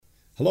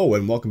Hello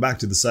and welcome back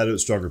to the Side Out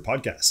Stronger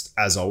podcast.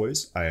 As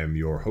always, I am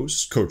your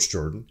host, Coach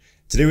Jordan.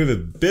 Today we have a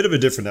bit of a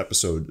different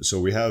episode. So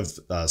we have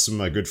some of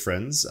my good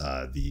friends,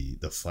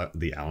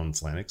 the Allen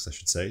Flaniks, I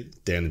should say,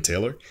 Dan and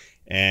Taylor.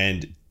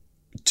 And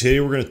today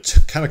we're going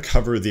to kind of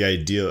cover the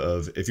idea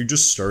of if you're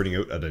just starting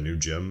out at a new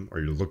gym or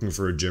you're looking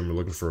for a gym or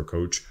looking for a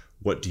coach,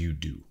 what do you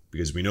do?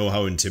 Because we know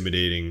how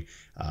intimidating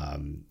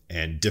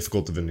and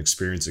difficult of an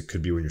experience it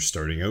could be when you're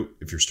starting out.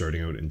 If you're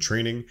starting out in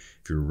training,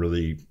 if you're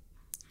really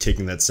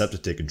taking that step to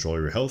take control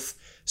of your health.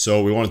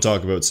 So we want to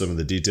talk about some of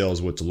the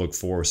details, what to look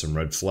for, some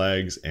red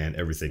flags, and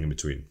everything in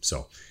between.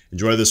 So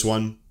enjoy this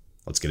one.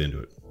 Let's get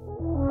into it.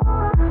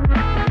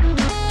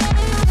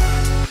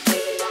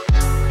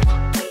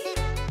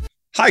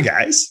 Hi,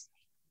 guys.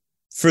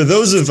 For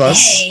those of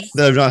us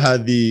that have not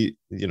had the,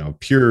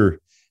 pure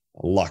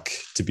luck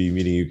to be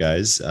meeting you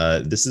guys,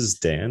 this is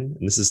Dan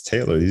and this is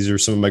Taylor. These are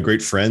some of my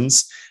great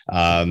friends,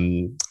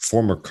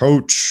 former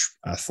coach,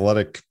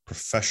 athletic,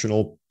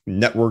 professional,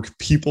 network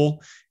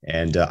people.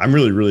 And I'm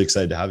really, really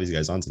excited to have these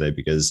guys on today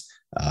because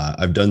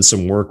I've done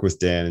some work with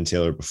Dan and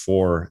Taylor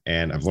before,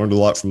 and I've learned a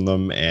lot from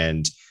them.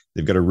 And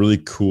they've got a really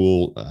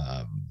cool,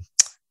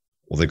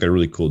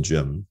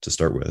 gym to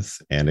start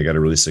with, and they got a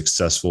really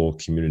successful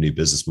community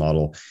business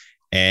model.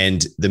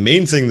 And the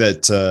main thing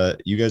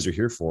that you guys are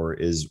here for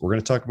is we're going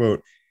to talk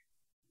about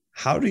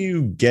how do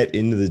you get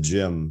into the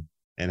gym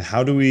and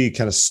how do we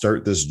kind of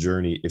start this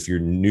journey if you're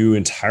new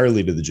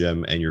entirely to the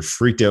gym and you're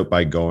freaked out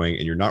by going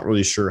and you're not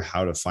really sure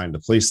how to find a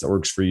place that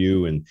works for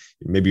you, and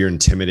maybe you're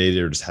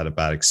intimidated or just had a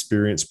bad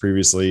experience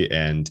previously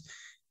and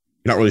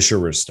you're not really sure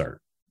where to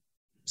start.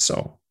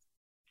 So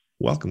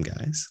welcome,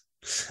 guys.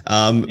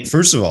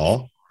 First of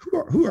all,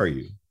 who are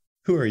you?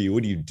 Who are you?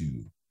 What do you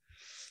do?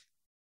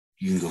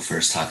 You can go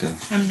first, Taco.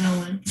 I'm no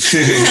one.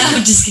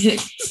 I'm just kidding.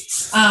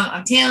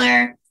 I'm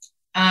Taylor.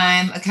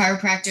 I'm a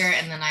chiropractor,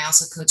 and then I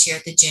also coach here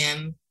at the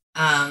gym.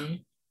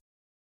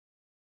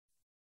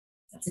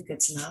 That's a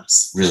good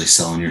synopsis. Really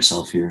selling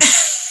yourself here.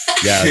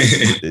 Yeah,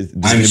 it's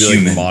going to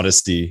be like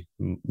modesty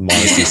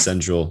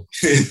central.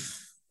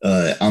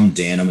 I'm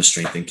Dan. I'm a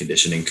strength and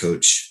conditioning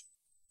coach.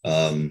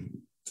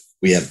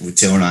 We have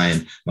Taylor and I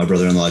and my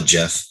brother-in-law,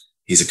 Jeff.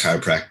 He's a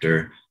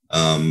chiropractor.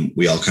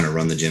 We all kind of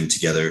run the gym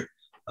together.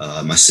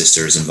 My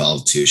sister is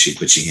involved too.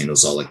 She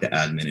handles all like the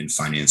admin and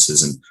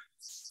finances and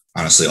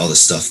honestly all the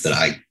stuff that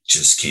I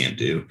just can't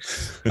do.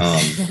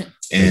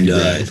 And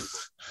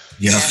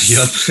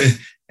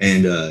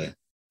and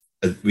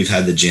we've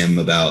had the gym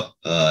about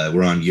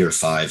we're on year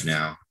 5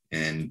 now.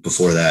 And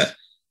before that,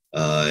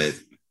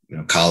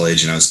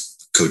 college, and I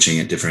was coaching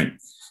at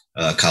different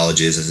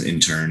colleges as an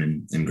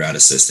intern and grad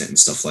assistant and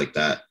stuff like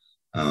that.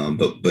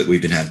 But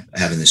we've been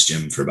having this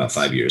gym for about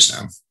 5 years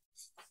now.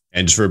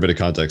 And just for a bit of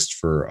context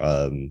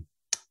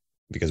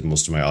because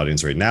most of my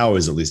audience right now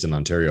is at least in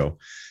Ontario,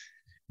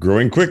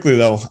 growing quickly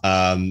though.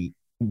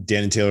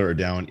 Dan and Taylor are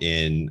down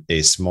in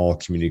a small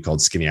community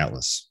called Skinny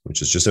Atlas,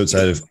 which is just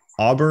outside of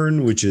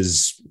Auburn, which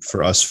is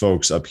for us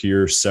folks up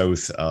here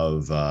south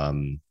of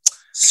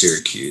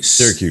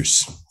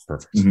Syracuse.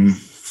 Perfect. Mm-hmm.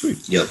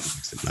 Sweet. Yep.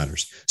 It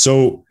matters.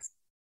 So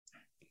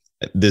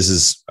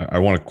I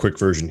want a quick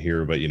version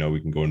here, but we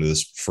can go into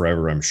this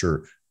forever, I'm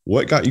sure.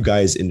 What got you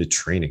guys into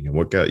training and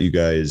what got you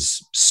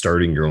guys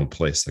starting your own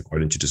place? Like, why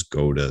didn't you just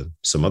go to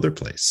some other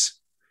place?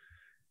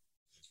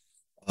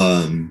 You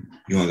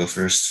want to go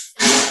first?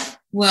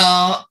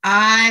 Well,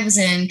 I was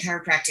in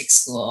chiropractic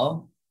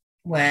school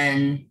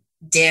when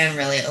Dan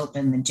really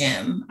opened the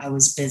gym. I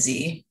was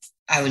busy.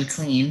 I would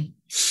clean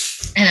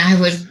and I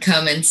would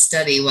come and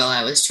study while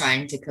I was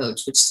trying to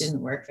coach, which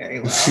didn't work very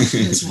well.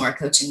 It was more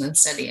coaching than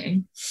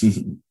studying.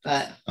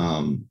 But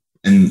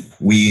and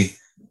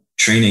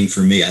training for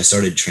me, I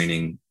started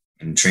training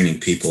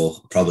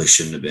people. Probably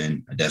shouldn't have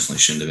been. I definitely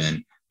shouldn't have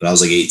been. But I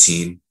was like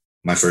 18,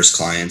 my first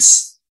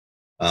clients.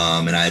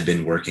 And I had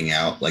been working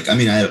out. I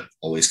had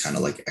always kind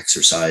of like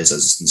exercise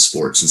as in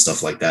sports and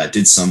stuff like that.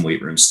 Did some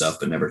weight room stuff,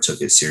 but never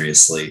took it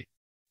seriously.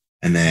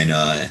 And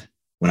then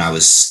when I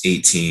was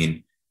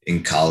 18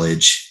 in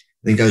college,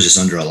 I think I was just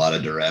under a lot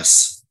of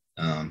duress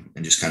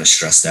and just kind of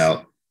stressed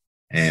out.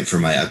 And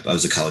I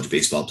was a college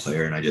baseball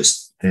player, and I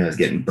was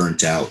getting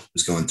burnt out. I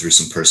was going through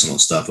some personal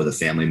stuff with a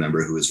family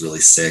member who was really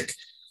sick,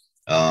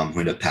 who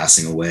ended up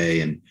passing away.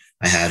 And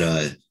I had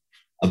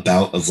a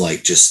bout of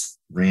like just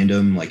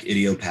random like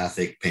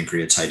idiopathic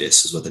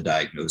pancreatitis is what the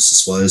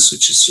diagnosis was,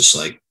 which is just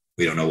like,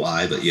 we don't know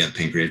why, but you have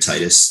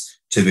pancreatitis.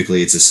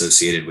 Typically it's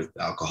associated with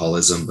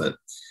alcoholism, but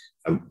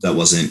that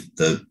wasn't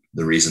the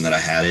reason that I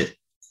had it.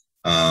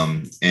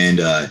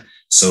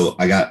 So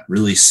I got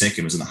really sick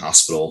and was in the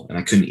hospital, and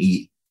I couldn't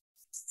eat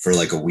for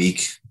like a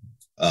week.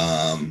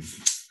 And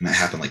that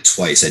happened like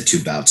twice. I had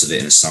 2 bouts of it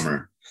in a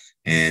summer,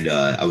 and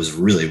I was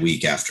really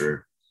weak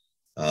after.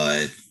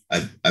 I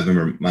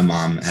remember my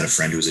mom had a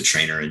friend who was a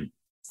trainer, and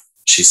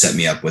she set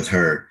me up with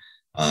her.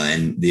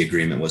 And the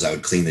agreement was I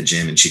would clean the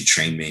gym and she'd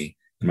train me.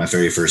 And my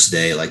very first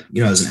day,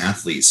 as an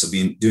athlete, so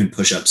doing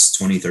push-ups,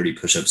 20, 30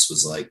 push-ups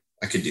was like,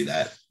 I could do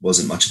that. It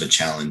wasn't much of a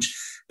challenge.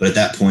 But at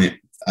that point,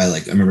 I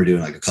remember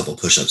doing like a couple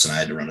push-ups and I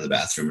had to run to the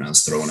bathroom and I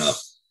was throwing up.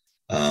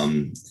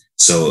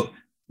 So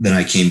then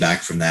I came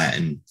back from that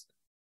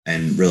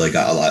and really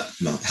got a lot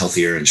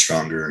healthier and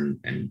stronger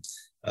and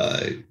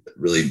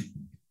really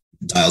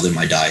dialed in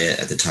my diet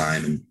at the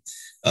time.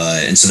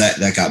 And so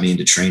that got me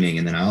into training.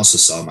 And then I also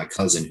saw my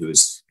cousin, who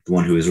was the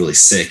one who was really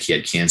sick. He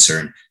had cancer,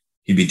 and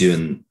he'd be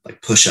doing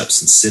like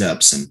push-ups and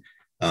sit-ups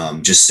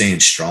and just staying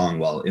strong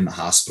while in the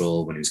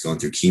hospital when he was going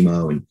through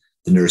chemo, and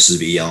the nurses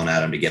would be yelling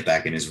at him to get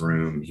back in his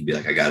room. He'd be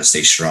like, I got to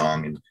stay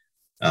strong.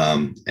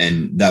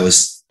 And that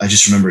was, I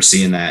just remember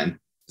seeing that and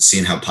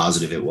seeing how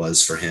positive it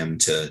was for him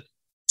to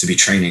be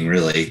training,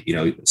 really,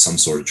 some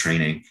sort of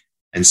training.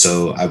 And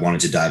so I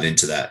wanted to dive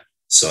into that.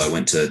 So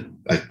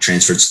I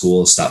transferred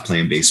school, stopped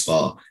playing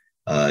baseball.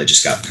 I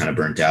just got kind of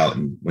burnt out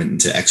and went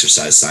into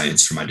exercise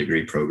science for my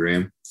degree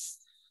program.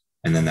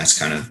 And then that's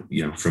kind of,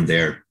 from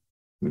there,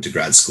 went to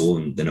grad school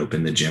and then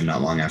opened the gym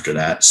not long after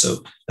that.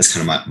 So that's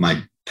kind of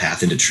my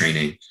path into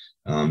training.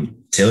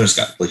 Taylor's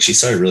got, she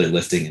started really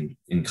lifting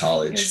in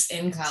college. It was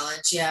in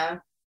college, yeah.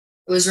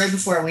 It was right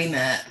before we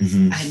met.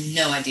 Mm-hmm. I had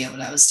no idea what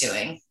I was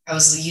doing. I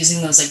was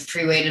using those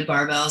pre-weighted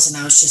barbells, and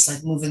I was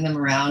just moving them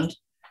around.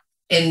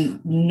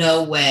 In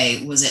no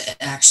way was it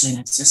actually an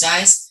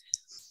exercise.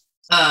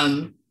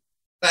 But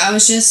I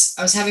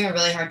was having a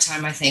really hard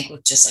time, I think,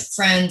 with just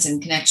friends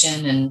and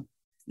connection and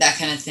that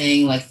kind of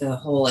thing, the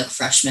whole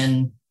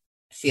freshman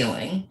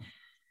feeling.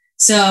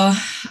 So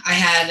I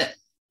had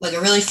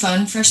a really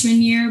fun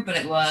freshman year, but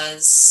it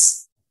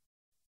was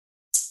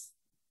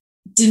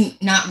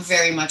not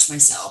very much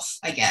myself,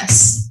 I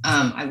guess.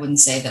 I wouldn't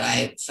say that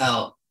I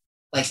felt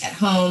at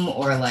home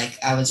or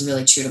I was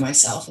really true to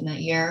myself in that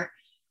year.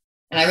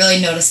 And I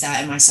really noticed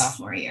that in my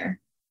sophomore year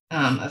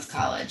of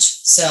college.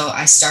 So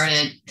I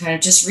started kind of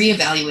just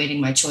reevaluating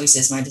my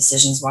choices, my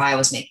decisions, why I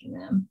was making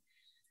them.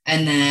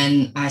 And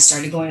then I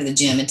started going to the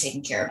gym and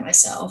taking care of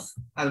myself.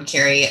 I would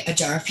carry a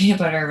jar of peanut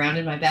butter around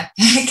in my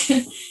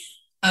backpack.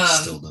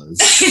 Still does.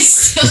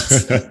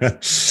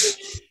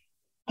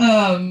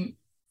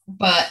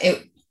 But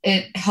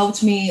it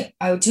helped me.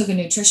 I took a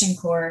nutrition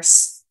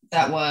course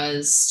that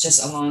was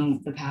just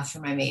along the path for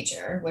my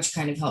major, which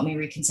kind of helped me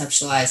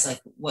reconceptualize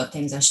what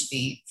things I should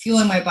be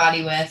fueling my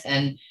body with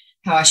and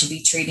how I should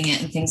be treating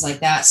it and things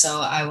like that.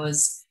 So I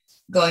was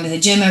going to the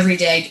gym every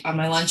day on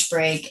my lunch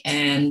break,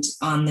 and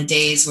on the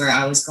days where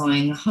I was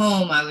going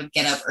home, I would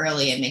get up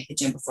early and make the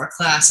gym before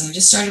class. And I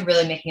just started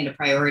really making it a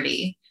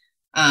priority.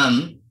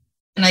 And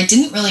I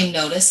didn't really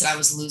notice that I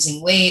was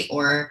losing weight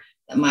or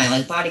that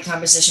my body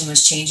composition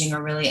was changing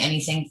or really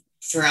anything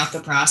throughout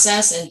the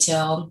process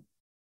until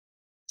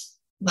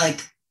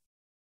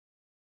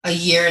a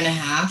year and a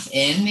half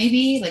in,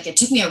 maybe. It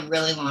took me a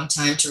really long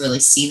time to really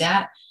see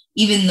that,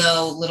 even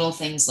though little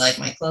things like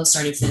my clothes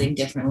started fitting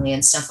differently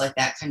and stuff like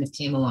that kind of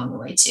came along the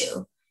way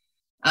too.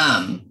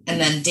 And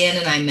then Dan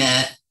and I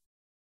met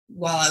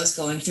while I was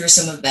going through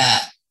some of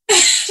that.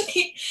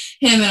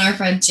 Him and our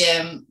friend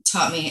Jim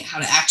taught me how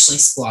to actually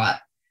squat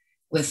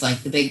with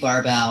the big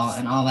barbell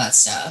and all that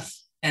stuff,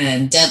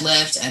 and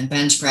deadlift and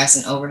bench press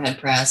and overhead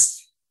press.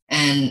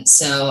 And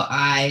so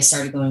I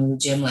started going to the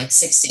gym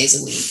 6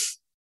 days a week.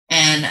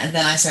 And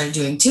then I started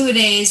doing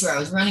 2-a-days where I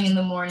was running in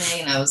the morning,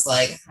 and I was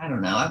I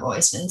don't know, I've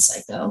always been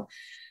psycho.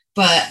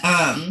 But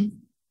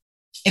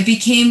it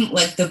became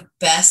the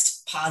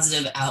best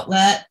positive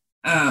outlet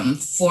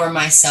for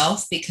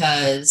myself,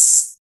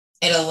 because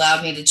it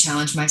allowed me to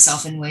challenge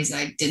myself in ways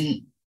that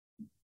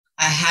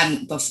I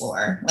hadn't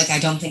before. I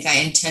don't think I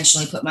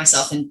intentionally put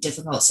myself in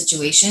difficult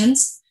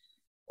situations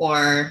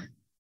or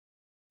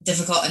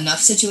difficult enough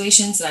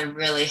situations that I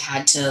really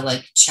had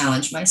to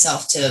challenge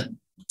myself to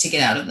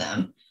get out of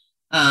them.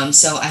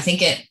 So I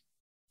think it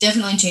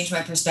definitely changed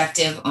my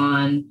perspective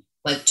on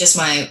just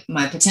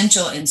my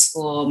potential in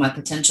school, my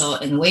potential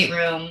in the weight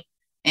room,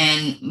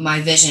 and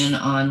my vision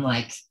on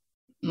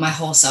my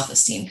whole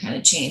self-esteem kind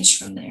of changed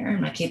from there,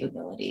 and my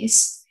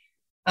capabilities.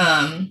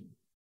 And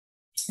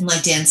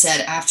like Dan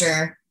said,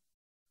 after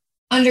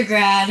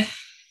undergrad,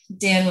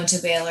 Dan went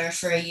to Baylor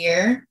for a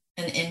year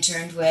and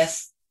interned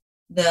with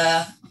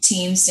the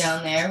teams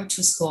down there, which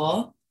was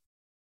cool.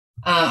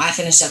 I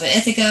finished up at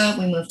Ithaca.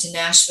 We moved to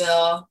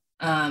Nashville.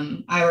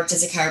 I worked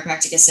as a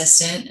chiropractic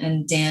assistant,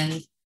 and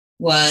Dan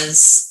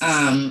was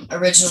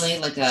originally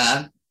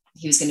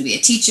he was going to be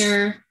a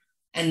teacher.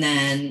 And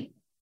then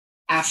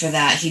after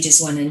that, he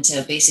just went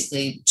into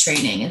basically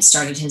training and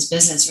started his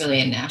business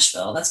really in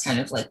Nashville. That's kind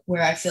of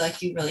where I feel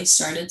you really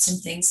started some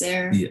things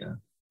there. Yeah.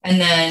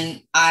 And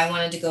then I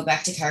wanted to go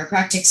back to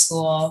chiropractic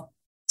school.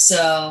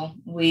 So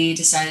we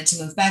decided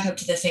to move back up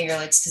to the Finger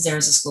Lakes because there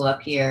was a school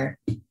up here.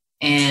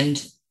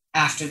 And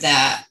after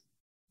that,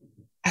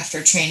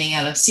 after training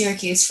out of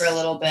Syracuse for a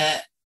little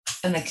bit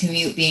and the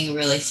commute being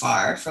really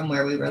far from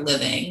where we were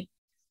living,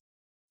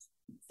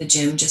 the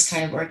gym just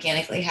kind of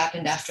organically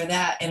happened after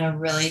that in a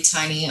really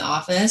tiny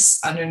office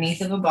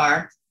underneath of a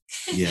bar.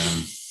 Yeah.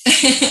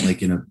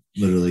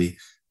 Literally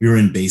we were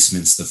in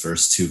basements. The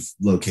first two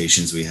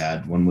locations we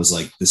had, one was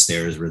like the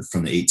stairs were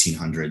from the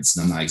 1800s,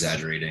 and I'm not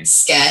exaggerating.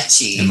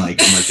 Sketchy. And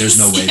like, I'm like, there's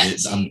no way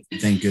that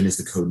thank goodness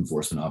the code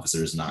enforcement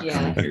officer is not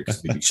coming here,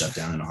 because we'd be shut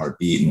down in a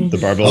heartbeat. And the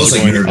barbells are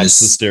going up the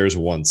stairs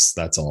once.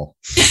 That's all.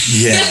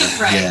 Yeah.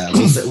 Right.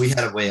 Yeah. We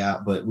had a way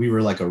out, but we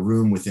were like a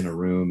room within a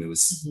room. It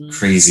was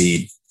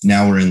crazy.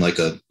 Now we're in like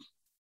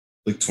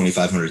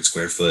 2,500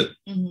 square foot.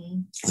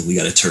 Like we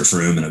got a turf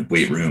room and a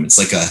weight room. It's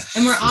like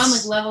and we're on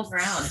like level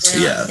ground. We're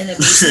not in the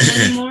basement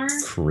anymore.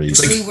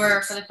 Crazy. Like we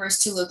were for the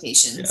first two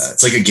locations. Yeah,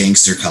 it's like a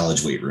gangster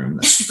college weight room.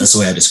 That's the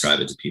way I describe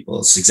it to people.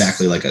 It's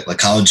exactly like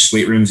college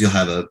weight rooms. You'll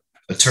have a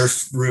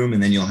turf room,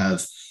 and then you'll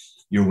have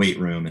your weight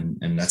room,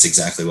 and that's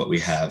exactly what we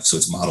have. So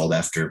it's modeled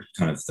after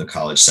kind of the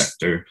college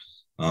sector,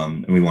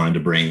 and we wanted to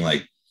bring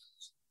like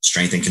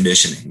strength and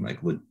conditioning,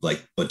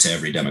 but to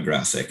every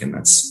demographic, and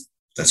that's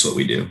what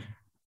we do.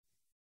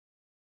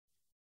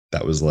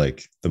 That was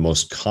like the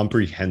most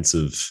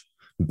comprehensive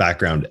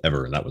background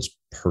ever. And that was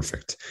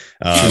perfect.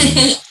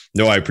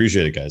 No, I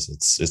appreciate it, guys.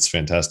 It's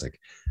fantastic.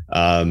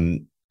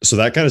 So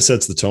that kind of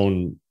sets the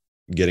tone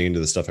getting into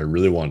the stuff I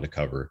really wanted to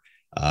cover.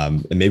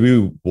 And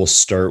maybe we'll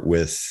start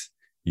with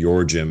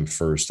your gym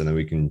first, and then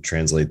we can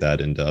translate that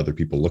into other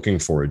people looking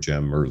for a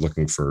gym or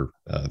looking for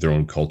their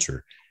own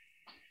culture.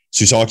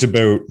 So you talked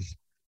about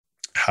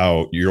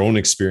how your own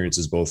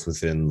experiences both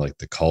within like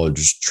the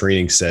college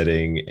training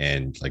setting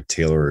and like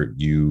Taylor,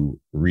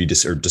 you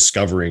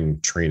discovering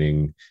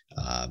training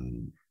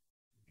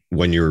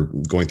when you're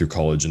going through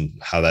college, and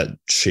how that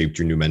shaped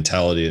your new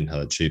mentality and how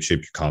that shaped your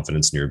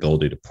confidence and your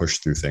ability to push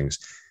through things.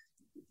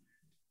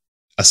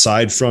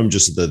 Aside from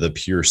just the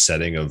pure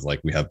setting of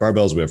like, we have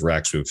barbells, we have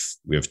racks,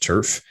 we have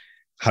turf.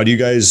 How do you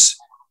guys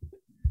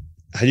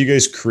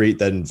create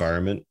that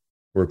environment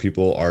where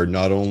people are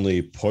not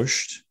only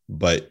pushed,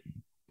 but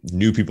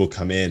new people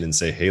come in and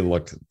say, hey,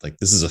 look, like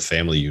this is a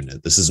family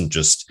unit. This isn't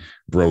just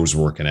bros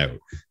working out.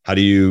 How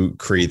do you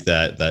create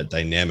that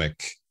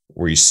dynamic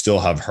where you still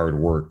have hard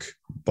work,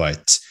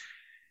 but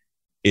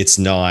it's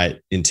not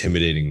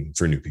intimidating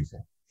for new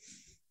people?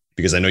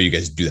 Because I know you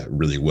guys do that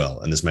really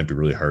well, and this might be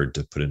really hard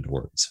to put into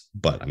words,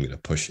 but I'm going to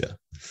push you.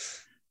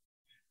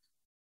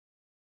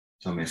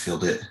 Tell me I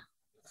feel it.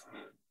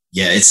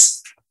 Yeah,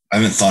 I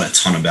haven't thought a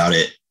ton about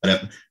it,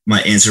 but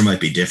my answer might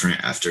be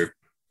different after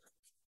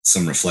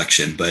some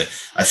reflection. But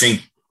I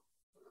think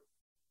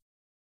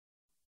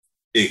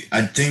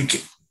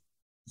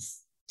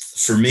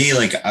for me,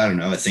 like, I don't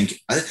know, I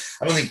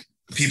don't think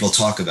people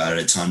talk about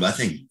it a ton, but I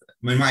think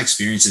in my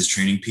experiences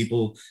training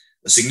people,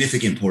 a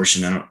significant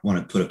portion, I don't want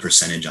to put a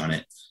percentage on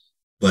it,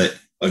 but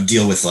I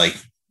deal with, like,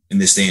 in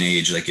this day and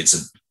age, like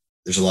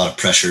there's a lot of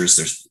pressures,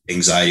 there's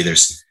anxiety,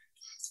 there's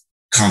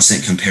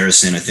constant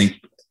comparison. I think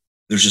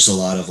there's just a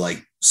lot of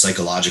like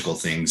psychological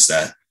things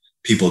that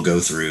people go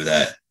through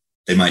that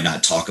they might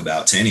not talk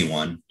about to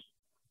anyone.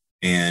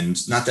 And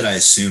not that I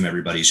assume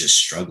everybody's just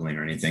struggling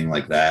or anything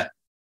like that,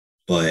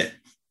 but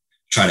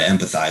try to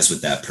empathize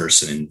with that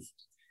person and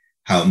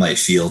how it might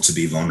feel to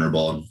be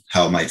vulnerable, and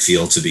how it might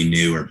feel to be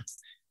new, or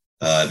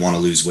want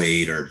to lose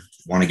weight, or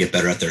want to get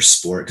better at their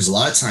sport. Because a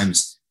lot of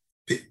times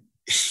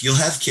you'll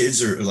have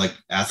kids or like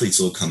athletes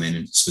will come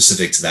in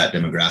specific to that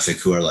demographic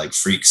who are like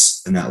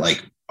freaks and that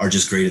like are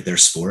just great at their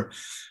sport.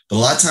 But a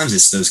lot of times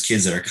it's those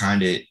kids that are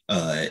kind of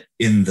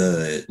in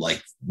the,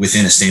 like,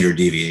 within a standard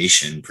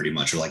deviation pretty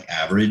much, or like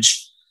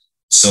average.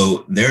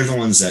 So they're the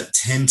ones that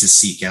tend to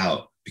seek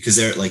out, because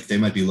they're like, they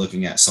might be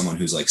looking at someone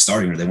who's like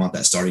starting, or they want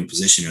that starting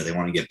position, or they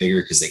want to get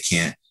bigger because they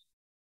can't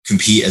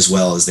compete as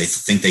well as they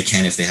think they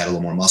can if they had a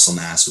little more muscle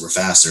mass or were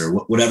faster,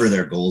 or whatever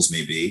their goals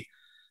may be.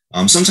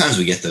 Sometimes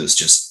we get those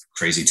just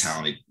crazy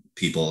talented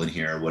people in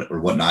here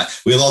or whatnot.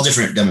 We have all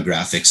different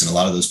demographics, and a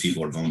lot of those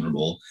people are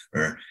vulnerable,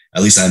 or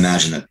at least I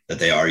imagine that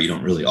they are. You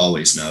don't really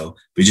always know.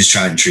 We just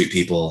try and treat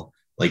people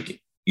like,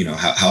 you know,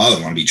 how I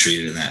would want to be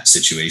treated in that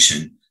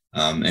situation,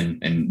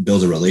 and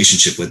build a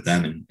relationship with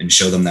them, and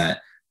show them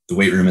that the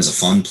weight room is a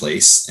fun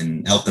place,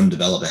 and help them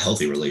develop a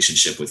healthy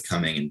relationship with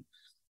coming.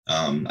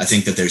 And I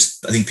think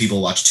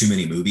people watch too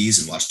many movies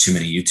and watch too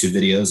many YouTube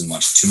videos and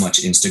watch too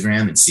much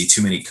Instagram and see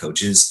too many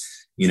coaches,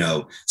 you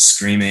know,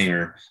 screaming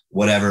or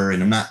whatever.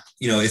 And I'm not,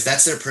 you know, if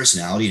that's their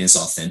personality and it's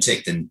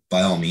authentic, then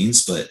by all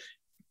means, but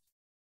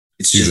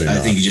it's just, I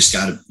think you just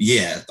gotta,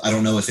 I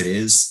don't know if it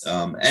is.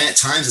 And at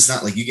times it's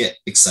not like you get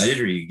excited,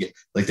 or you get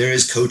like, there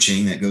is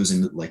coaching that goes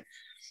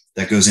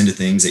into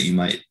things that you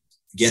might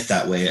get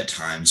that way at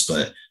times.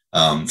 But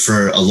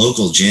for a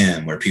local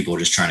gym where people are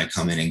just trying to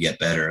come in and get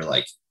better,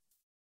 like,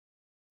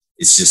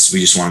 it's just, we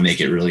just want to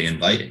make it really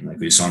inviting. Like,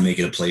 we just want to make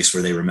it a place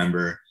where they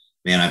remember,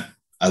 man,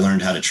 I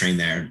learned how to train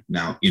there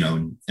now, you know,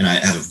 and I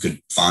have a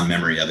good fond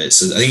memory of it.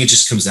 So I think it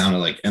just comes down to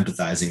like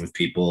empathizing with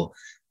people,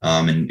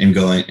 and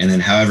going, and then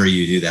however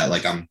you do that,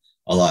 like, I'm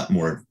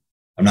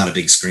not a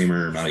big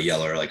screamer, I'm not a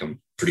yeller. Like, I'm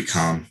pretty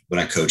calm when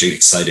I coach, I get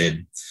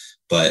excited,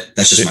 but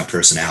that's just my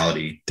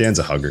personality. Dan's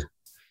a hugger.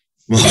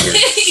 For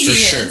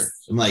sure.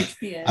 I'm like,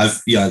 I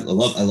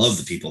love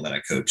the people that I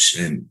coach,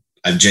 and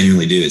I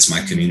genuinely do. It's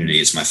my community.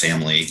 It's my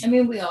family. I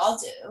mean, we all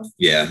do.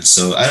 Yeah.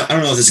 So I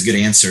don't know if it's a good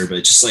answer,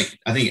 but just like,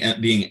 I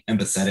think being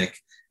empathetic,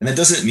 and that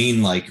doesn't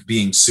mean like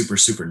being super,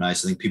 super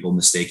nice. I think people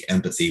mistake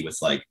empathy with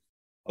like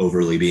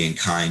overly being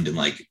kind and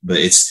like, but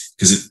it's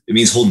because it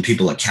means holding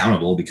people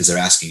accountable because they're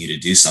asking you to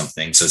do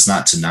something. So it's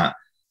not to not,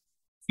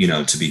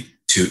 to be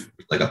too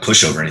like a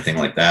pushover or anything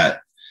like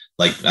that.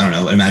 Like, I don't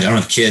know, imagine I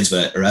don't have kids,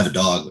 or I have a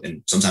dog,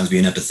 and sometimes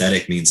being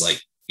empathetic means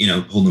like,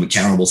 holding them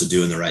accountable to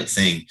doing the right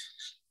thing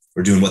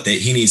or doing what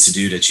he needs to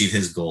do to achieve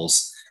his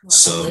goals. Lovely.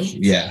 So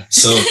yeah.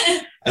 So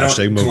I don't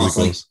come off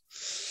like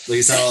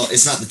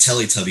it's not the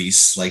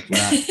Teletubbies, like we're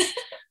not,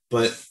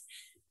 but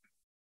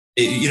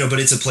but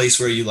it's a place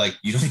where you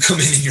don't come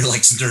in and you're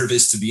like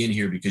nervous to be in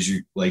here because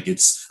you're like,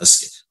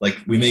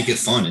 we make it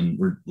fun and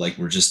we're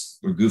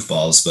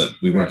goofballs, but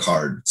we work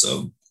hard.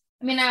 So,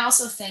 I mean, I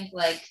also think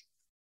like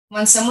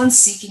when someone's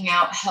seeking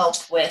out help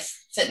with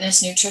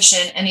fitness,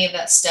 nutrition, any of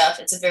that stuff,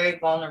 it's a very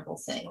vulnerable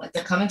thing. Like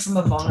they're coming from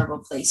a vulnerable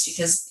place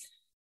because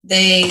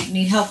they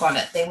need help on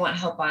it. They want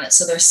help on it.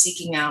 So they're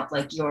seeking out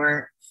like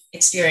your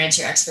experience,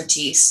 your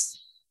expertise,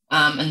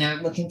 and they're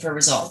looking for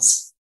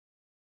results.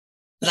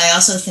 But I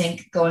also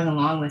think going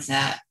along with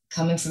that,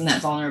 coming from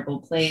that vulnerable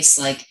place,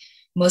 like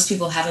most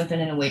people haven't been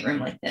in a weight room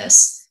like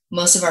this.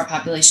 Most of our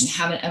population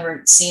haven't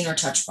ever seen or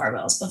touched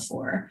barbells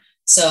before.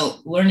 So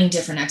learning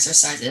different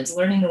exercises,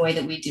 learning the way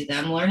that we do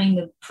them, learning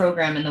the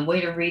program and the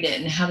way to read it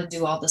and how to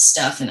do all this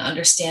stuff and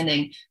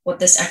understanding what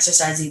this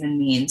exercise even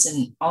means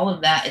and all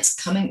of that,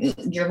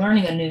 you're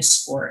learning a new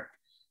sport,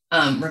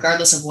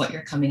 regardless of what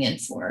you're coming in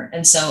for.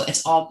 And so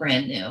it's all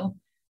brand new.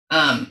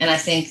 And I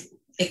think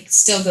it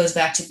still goes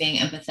back to being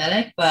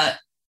empathetic, but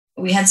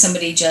we had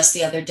somebody just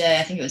the other day,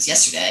 I think it was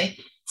yesterday,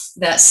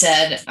 that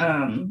said,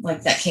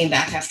 that came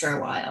back after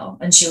a while.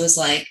 And she was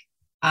like,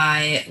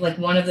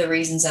 one of the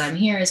reasons that I'm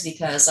here is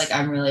because like,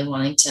 I'm really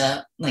wanting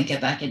to like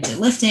get back into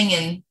lifting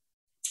and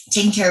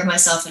taking care of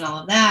myself and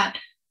all of that.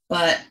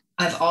 But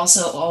I've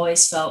also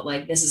always felt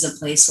like this is a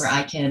place where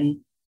I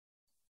can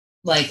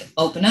like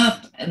open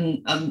up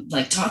and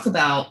like talk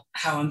about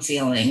how I'm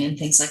feeling and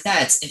things like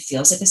that. It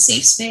feels like a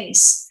safe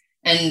space.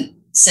 And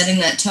setting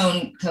that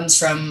tone comes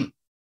from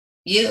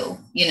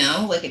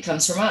like it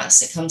comes from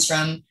us. It comes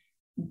from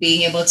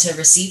being able to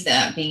receive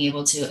that, being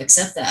able to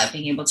accept that,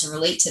 being able to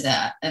relate to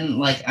that. And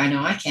like, I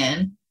know I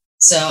can.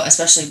 So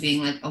especially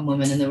being like a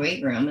woman in the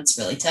weight room, it's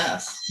really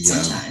tough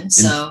sometimes.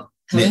 So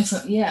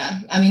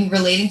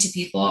relating to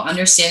people,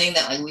 understanding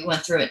that like we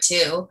went through it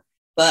too,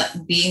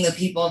 but being the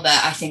people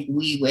that I think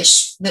we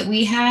wish that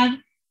we had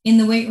in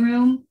the weight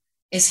room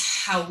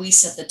is how we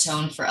set the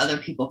tone for other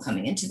people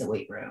coming into the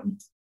weight room.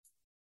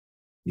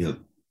 Yep.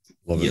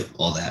 Love it.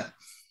 All that.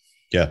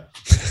 Yeah.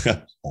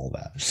 All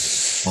that.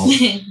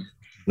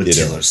 With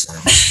Taylor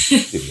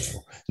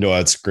said. No,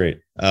 that's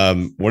great.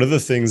 One of the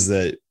things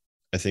that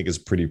I think is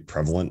pretty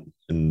prevalent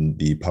in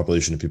the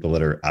population of people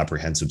that are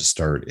apprehensive to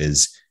start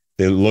is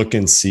they look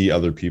and see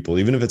other people,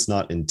 even if it's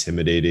not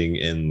intimidating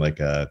in like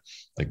a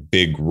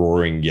big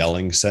roaring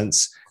yelling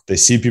sense. They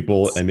see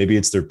people and maybe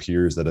it's their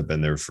peers that have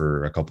been there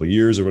for a couple of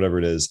years or whatever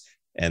it is,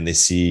 and they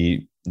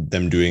see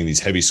them doing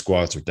these heavy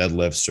squats or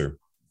deadlifts or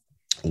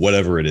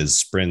whatever it is,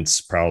 sprints,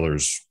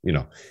 prowlers,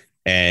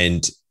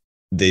 and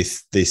they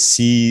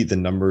see the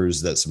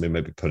numbers that somebody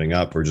might be putting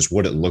up or just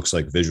what it looks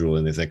like visually.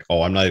 And they think,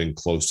 oh, I'm not even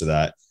close to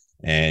that.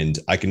 And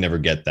I can never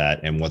get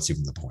that. And what's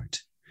even the point?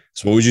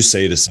 So what would you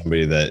say to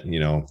somebody that,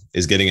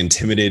 is getting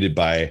intimidated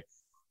by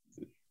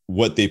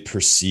what they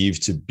perceive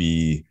to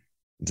be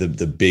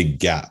the big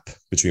gap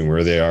between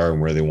where they are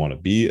and where they want to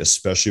be,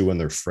 especially when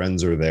their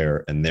friends are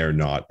there and they're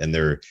not, and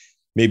they're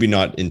maybe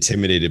not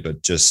intimidated,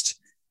 but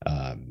just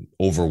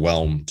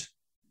overwhelmed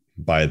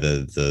by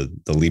the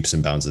leaps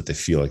and bounds that they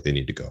feel like they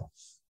need to go?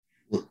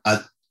 Well, I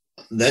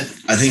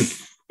think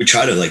we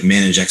try to like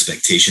manage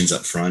expectations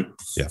up front,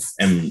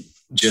 and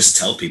just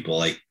tell people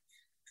like,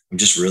 I'm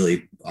just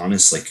really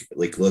honest.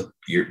 Like, look,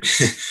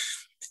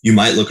 you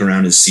might look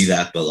around and see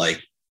that, but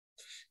like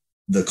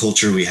the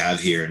culture we have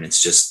here, and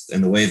it's just,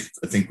 and the way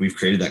I think we've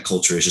created that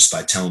culture is just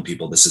by telling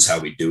people this is how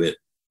we do it.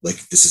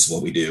 Like, this is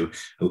what we do.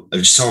 I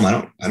just tell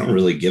them, I don't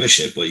really give a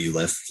shit what you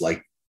lift.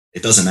 Like,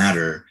 it doesn't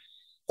matter.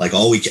 Like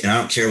and I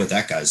don't care what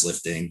that guy's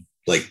lifting.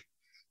 Like,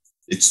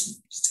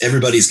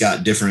 everybody's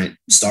got different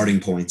starting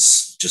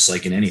points, just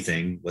like in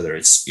anything, whether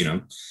it's,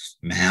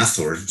 math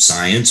or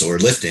science or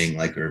lifting,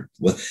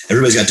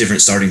 everybody's got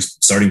different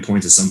starting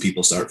points. And some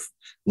people start a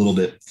little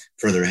bit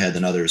further ahead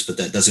than others, but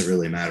that doesn't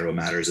really matter. What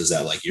matters is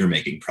that like you're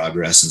making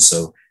progress. And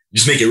so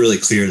just make it really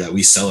clear that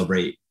we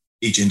celebrate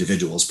each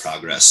individual's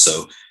progress.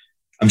 So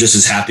I'm just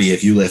as happy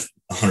if you lift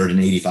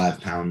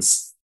 185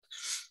 pounds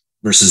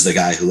versus the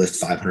guy who lifts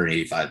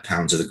 585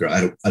 pounds, or the girl.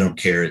 I don't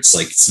care. It's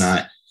like, it's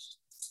not,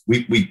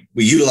 we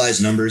utilize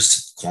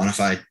numbers to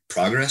quantify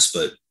progress,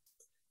 but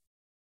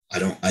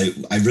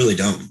I really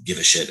don't give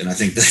a shit. And I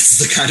think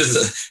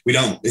that's we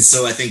don't.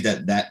 So I think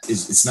that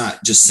is, it's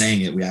not just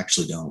saying it. We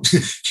actually don't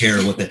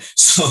care what that.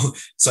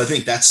 So I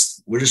think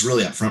we're just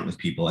really upfront with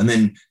people. And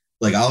then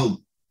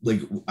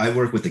I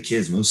work with the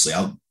kids mostly.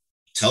 I'll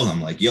tell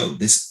them like, yo,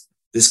 this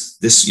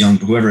this young,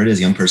 whoever it is,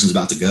 young person's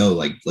about to go,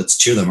 like, let's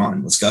cheer them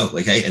on. Let's go.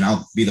 Like, hey, and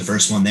I'll be the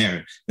first one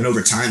there. Then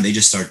over time, they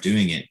just start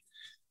doing it.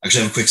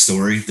 Actually, I have a quick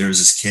story. There was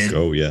this kid.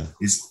 Oh yeah.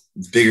 He's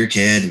a bigger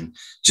kid and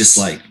just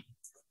like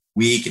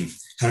weak and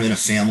kind of in a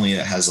family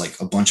that has like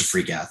a bunch of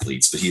freak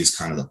athletes, but he was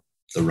kind of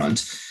the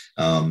runt,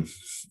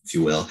 if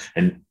you will.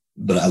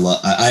 But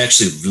I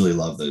actually really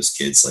love those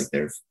kids. Like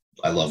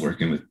I love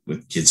working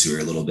with kids who are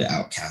a little bit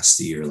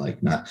outcasty or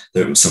like not.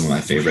 They're some of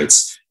my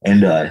favorites.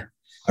 And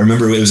I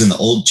remember it was in the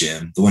old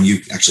gym, the one you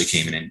actually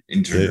came in and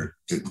interned or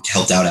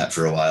helped out at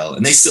for a while.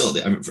 And they still,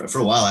 I mean, for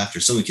a while after,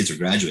 some of the kids are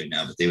graduating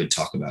now, but they would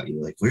talk about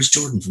you like, where's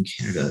Jordan from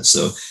Canada?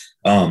 So,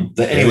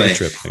 but anyway,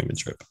 trip.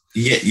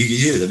 Yeah, you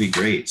do. That'd be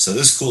great. So it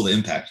was cool, the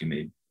impact you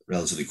made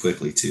relatively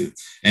quickly too.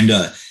 And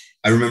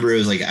I remember it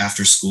was like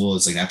after school,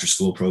 it's like an after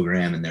school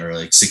program, and there were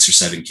like 6 or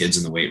 7 kids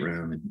in the weight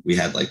room, and we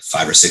had like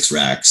 5 or 6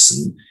 racks,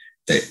 and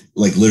they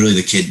like literally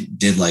the kid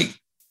did like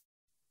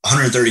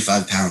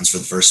 135 pounds for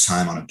the first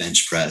time on a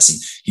bench press, and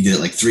he did it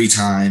like 3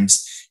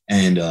 times,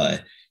 and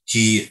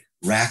he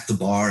racked the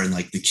bar, and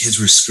like the kids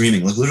were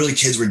screaming, like literally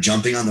kids were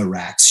jumping on the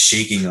racks,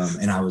 shaking them,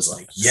 and I was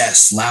like,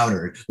 yes,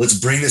 louder, let's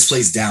bring this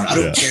place down. I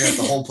don't care if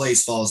the whole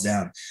place falls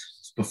down.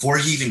 Before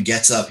he even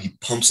gets up, he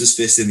pumps his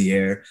fist in the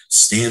air,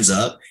 stands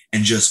up,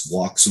 and just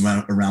walks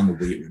around the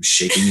weight room,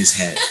 shaking his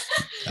head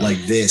like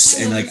this.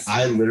 And like,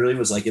 I literally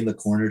was like in the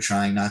corner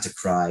trying not to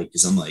cry,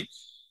 because I'm like,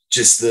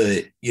 just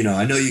I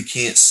know you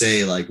can't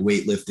say like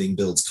weightlifting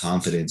builds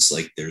confidence.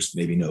 Like there's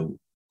maybe no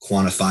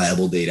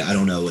quantifiable data. I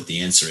don't know what the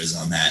answer is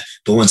on that.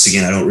 But once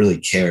again, I don't really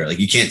care. Like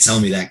you can't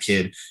tell me that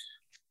kid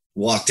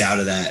walked out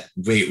of that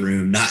weight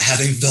room not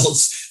having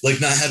belts,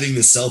 like not having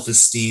the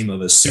self-esteem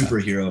of a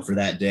superhero for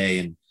that day.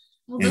 And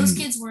those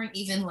kids weren't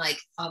even like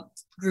a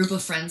group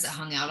of friends that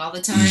hung out all the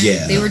time.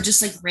 Yeah. They were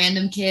just like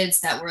random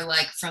kids that were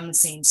like from the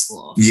same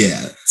school.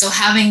 Yeah. So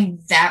having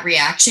that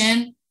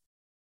reaction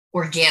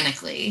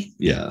organically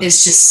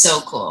is just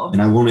so cool.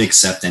 And I won't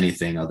accept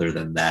anything other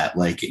than that.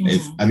 Like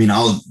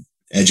I'll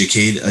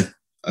educate a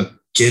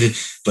kid,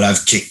 but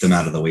I've kicked them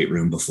out of the weight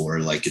room before.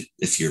 Like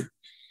if you're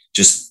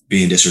just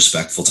being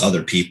disrespectful to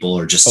other people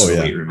or just to the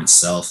weight room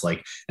itself,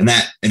 like, and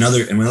when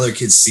other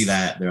kids see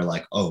that, they're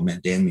like, oh man,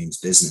 Dan means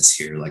business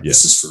here. Like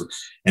this is for,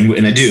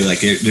 and I do, like,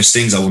 there's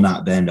things I will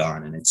not bend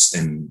on,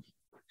 and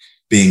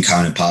being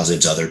kind and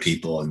positive to other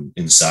people and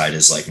inside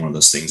is like one of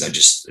those things I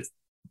just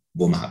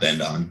will not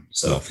bend on.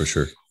 So for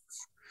sure.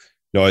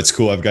 No, it's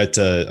cool. I've got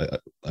a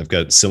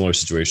similar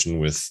situation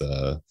with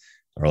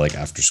our like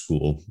after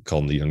school,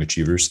 call them the Young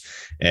Achievers.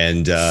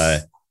 And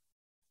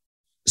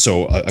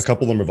so a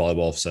couple of them are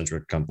volleyball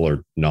centric, a couple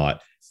are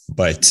not,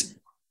 but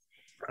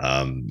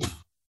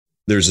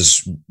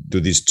there's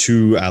these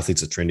 2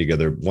 athletes that train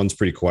together. One's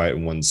pretty quiet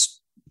and one's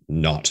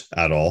not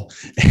at all.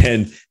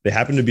 And they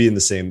happen to be in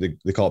the same,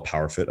 they call it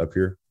Power Fit up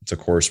here. It's a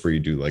course where you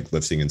do like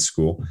lifting in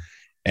school.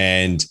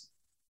 And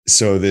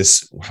so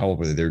how old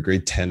were they? They were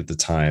grade 10 at the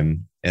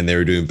time, and they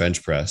were doing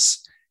bench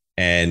press.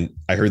 And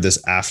I heard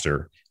this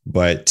after,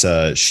 but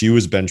she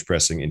was bench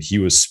pressing and he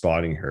was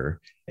spotting her,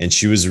 and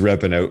she was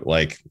repping out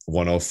like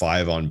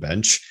 105 on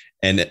bench.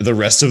 And the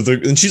rest of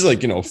and she's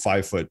like,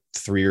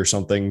 5'3" or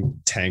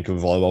something, tank of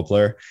a volleyball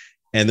player.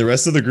 And the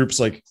rest of the group's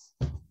like,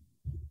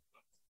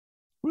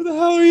 who the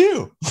hell are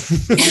you?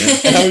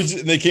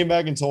 And they came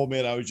back and told me,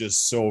 and I was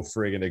just so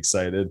friggin'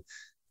 excited.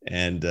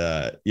 And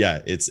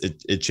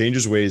it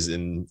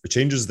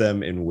changes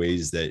them in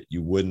ways that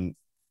you wouldn't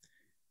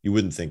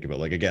think about.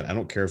 Like, again, I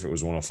don't care if it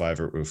was 105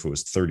 or if it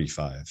was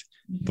 35,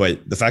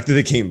 but the fact that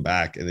they came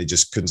back and they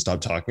just couldn't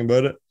stop talking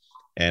about it,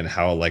 and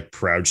how like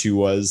proud she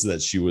was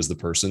that she was the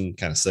person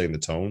kind of setting the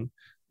tone.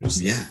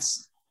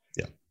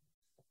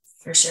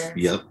 For sure.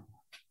 Yep.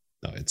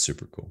 No, it's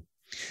super cool.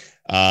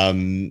 I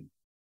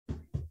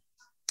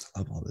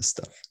love all this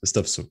stuff. This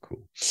stuff's so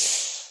cool.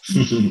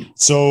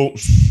 So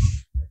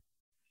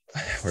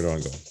where do I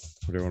want to go?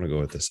 Where do I want to go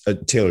with this?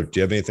 Taylor, do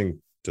you have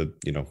anything to,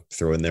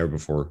 throw in there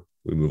before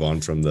we move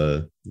on from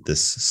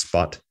this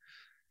spot?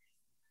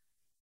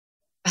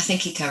 I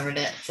think he covered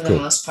it for the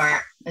most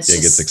part. It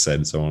gets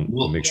excited, so I want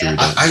to make sure we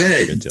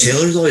don't.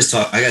 Taylor's always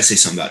talk. I gotta say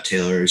something about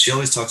Taylor. She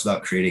always talks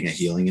about creating a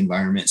healing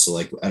environment. So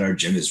like at our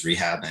gym is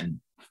rehab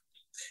and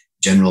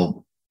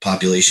general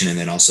population, and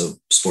then also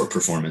sport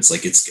performance.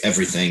 Like it's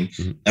everything,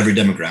 every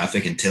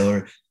demographic. And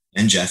Taylor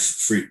and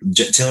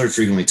Taylor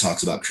frequently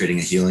talks about creating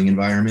a healing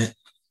environment,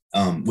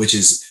 which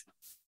is,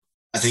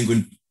 I think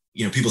when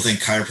people think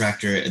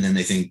chiropractor and then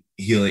they think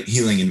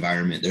healing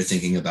environment, they're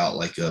thinking about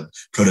like a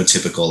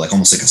prototypical, like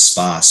almost like a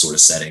spa sort of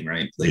setting,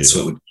 right? Like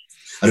so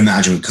I'd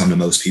imagine would come to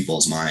most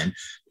people's mind.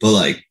 But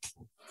like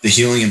the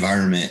healing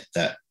environment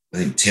that I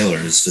think Taylor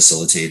has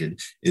facilitated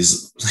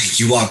is like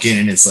you walk in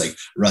and it's like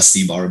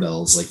rusty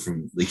barbells, like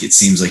from like it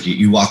seems like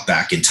you walk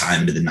back in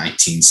time to the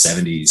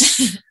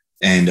 1970s.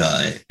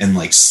 and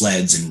like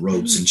sleds and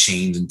ropes and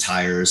chains and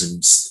tires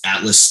and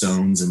Atlas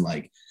stones, and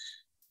like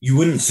you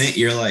wouldn't think,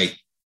 you're like,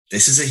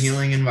 this is a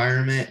healing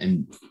environment.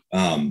 And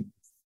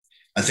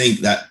I think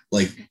that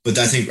I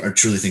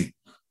truly think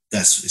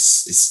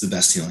it's the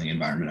best healing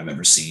environment I've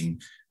ever seen.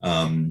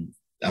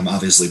 I'm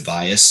obviously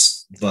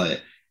biased,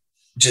 but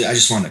I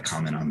just wanted to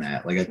comment on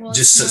that. Like,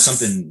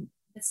 something.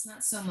 It's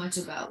not so much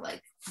about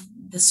like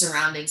the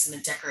surroundings and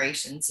the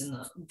decorations and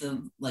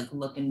the like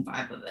look and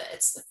vibe of it.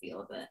 It's the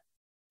feel of it.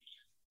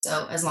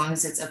 So as long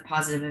as it's a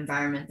positive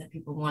environment that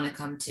people want to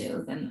come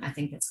to, then I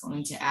think that's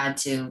going to add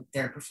to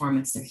their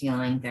performance, their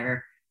healing,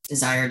 their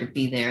desire to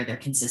be there, their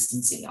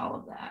consistency, all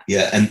of that.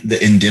 Yeah, and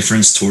the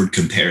indifference toward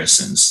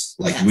comparisons.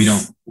 Like, yes. We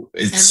don't.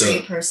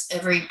 It's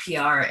every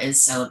PR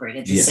is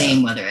celebrated the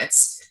same, whether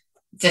it's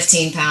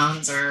 15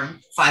 pounds or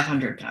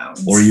 500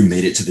 pounds. Or you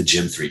made it to the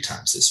gym 3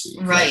 times this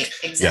week. Right, like,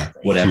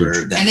 exactly. Yeah,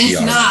 whatever that and if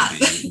PR not,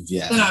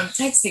 then I'm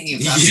texting you.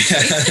 Yeah.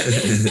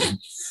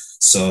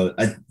 So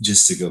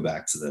just to go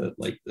back to the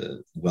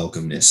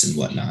welcomeness and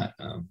whatnot,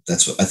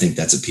 that's what I think.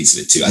 That's a piece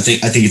of it too. I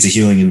think it's a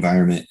healing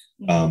environment.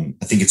 I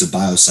think it's a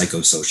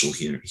biopsychosocial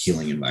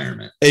healing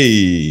environment.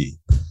 Hey,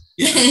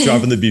 yeah.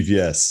 Dropping the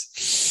BPS.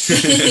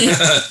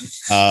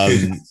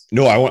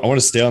 No, I want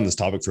to stay on this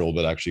topic for a little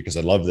bit actually, because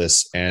I love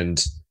this,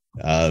 and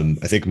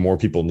I think more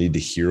people need to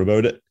hear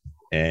about it.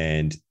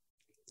 And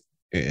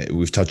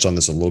we've touched on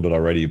this a little bit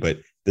already,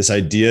 but this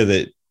idea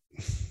that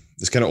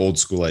this kind of old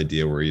school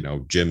idea where,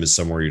 gym is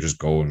somewhere you just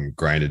go and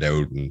grind it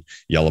out and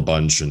yell a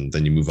bunch and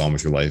then you move on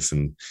with your life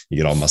and you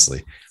get all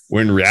muscly.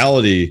 Where in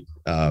reality,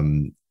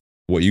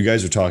 what you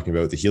guys are talking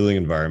about, the healing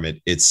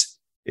environment, it's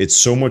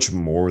so much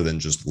more than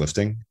just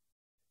lifting.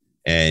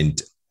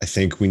 And I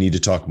think we need to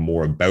talk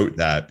more about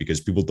that,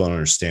 because people don't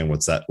understand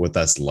what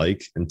that's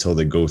like until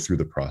they go through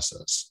the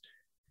process.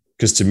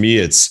 Because to me,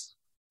 it's,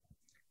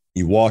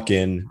 you walk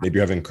in, maybe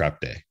you're having a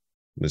crap day.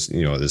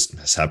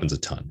 This happens a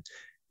ton.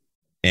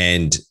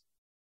 And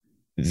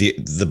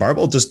the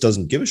barbell just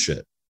doesn't give a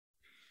shit.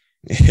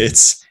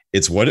 It's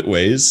what it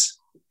weighs.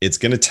 It's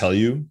going to tell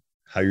you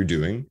how you're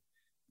doing.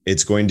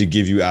 It's going to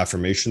give you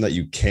affirmation that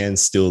you can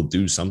still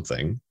do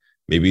something.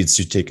 Maybe it's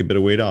to take a bit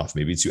of weight off.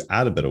 Maybe it's to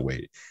add a bit of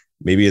weight.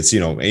 Maybe it's,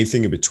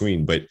 anything in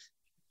between, but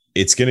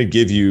it's going to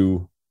give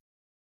you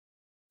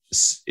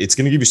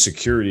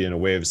security in a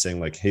way of saying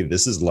like, hey,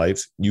 this is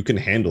life. You can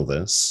handle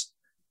this.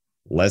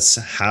 Let's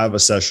have a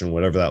session,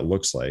 whatever that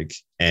looks like.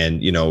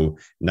 And,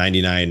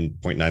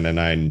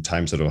 99.999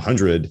 times out of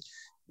 100,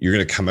 you're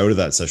going to come out of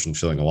that session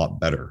feeling a lot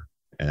better.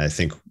 And I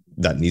think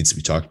that needs to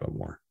be talked about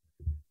more.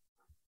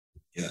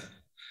 Yeah.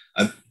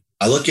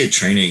 I look at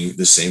training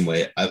the same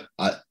way. I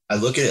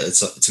look at it,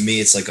 to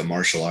me, it's like a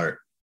martial art,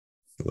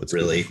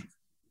 really.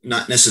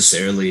 Not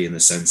necessarily in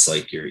the sense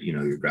like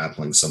you're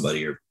grappling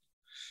somebody or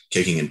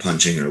kicking and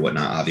punching or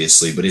whatnot,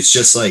 obviously, but it's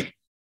just a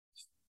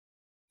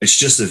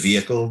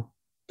vehicle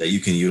that you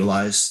can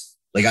utilize.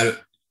 Like, I'm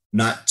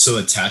not so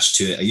attached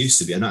to it. I used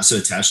to be. I'm not so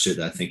attached to it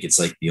that I think it's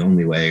like the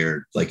only way,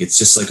 or like it's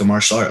just like a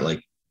martial art.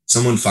 Like,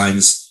 someone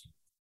finds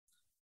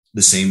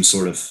the same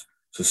sort of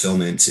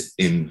fulfillment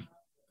in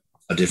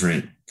a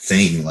different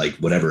thing, like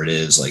whatever it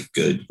is, like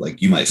good.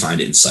 Like, you might find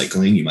it in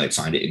cycling. You might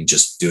find it in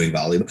just doing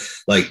volleyball.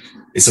 Like,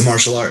 it's a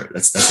martial art.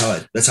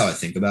 That's how I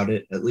think about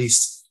it, at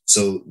least.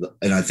 So,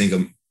 and I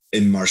think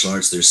in martial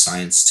arts, there's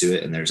science to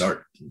it and there's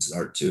art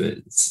to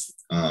it.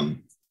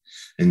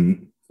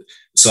 And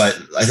so I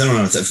don't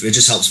know if it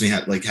just helps me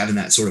having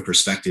that sort of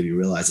perspective. You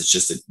realize it's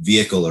just a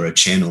vehicle or a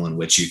channel in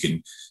which you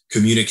can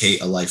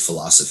communicate a life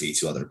philosophy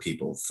to other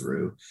people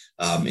through,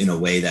 in a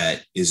way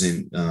that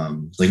isn't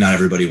like, not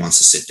everybody wants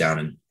to sit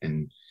down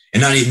and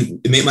not even,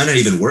 it might not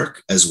even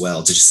work as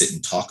well to just sit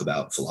and talk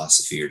about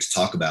philosophy or to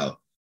talk about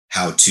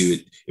how to,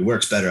 it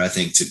works better, I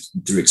think,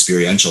 through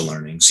experiential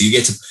learning. So you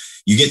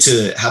get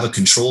to have a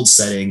controlled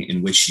setting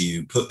in which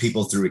you put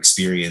people through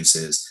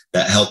experiences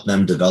that help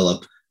them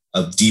develop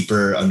a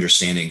deeper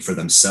understanding for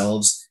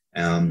themselves,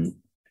 and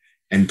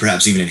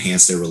perhaps even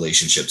enhance their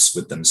relationships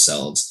with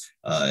themselves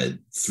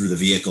through the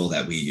vehicle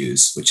that we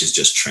use, which is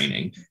just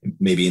training.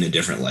 Maybe in a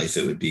different life,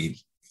 it would be,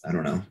 I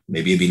don't know,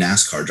 maybe it'd be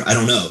NASCAR. I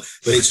don't know,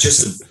 but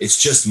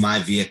it's just my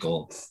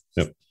vehicle.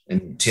 Yep.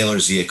 And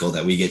Taylor's vehicle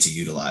that we get to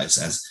utilize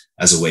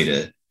as a way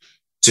to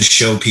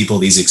show people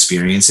these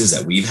experiences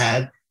that we've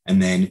had.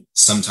 And then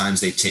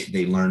sometimes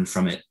they learn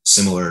from it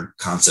similar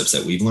concepts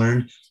that we've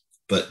learned,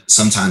 but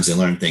sometimes they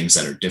learn things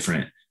that are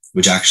different,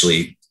 which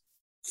actually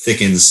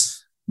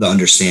thickens the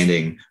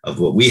understanding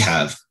of what we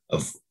have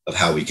of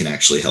how we can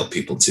actually help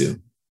people too.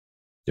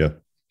 Yeah.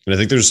 And I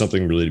think there's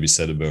something really to be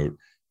said about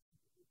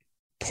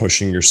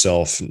pushing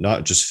yourself,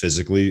 not just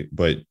physically,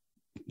 but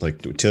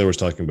like Taylor was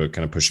talking about,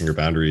 kind of pushing your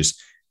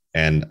boundaries.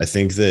 And I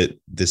think that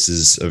this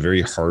is a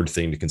very hard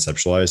thing to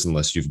conceptualize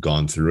unless you've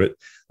gone through it,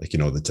 like,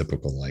 the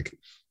typical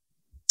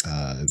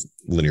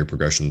linear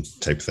progression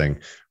type thing,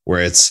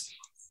 where it's,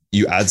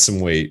 you add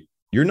some weight,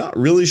 you're not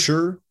really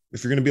sure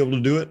if you're going to be able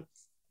to do it,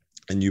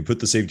 and you put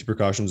the safety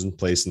precautions in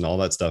place and all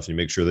that stuff, and you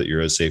make sure that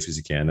you're as safe as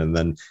you can, and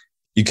then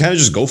you kind of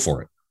just go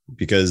for it,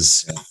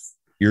 because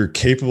you're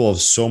capable of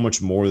so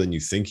much more than you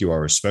think you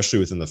are, especially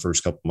within the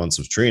first couple months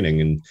of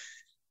training. And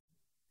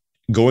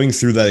going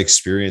through that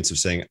experience of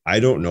saying,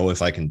 I don't know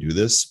if I can do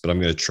this, but I'm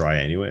going to try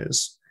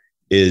anyways,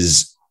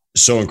 is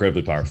so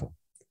incredibly powerful,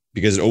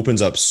 because it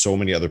opens up so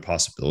many other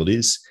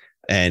possibilities.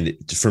 And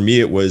for me,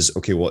 it was,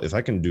 okay, well, if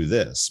I can do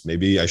this,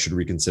 maybe I should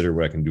reconsider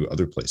what I can do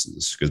other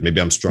places, because maybe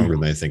I'm stronger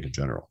than I think in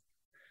general.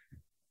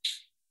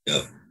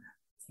 Yeah,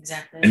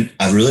 Exactly. and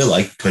I really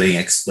like putting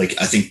like,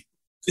 I think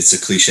it's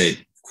a cliche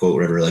quote,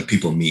 whatever, like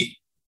people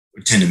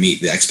tend to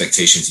meet the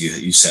expectations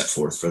you set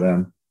forth for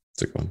them.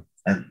 It's a good one.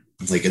 And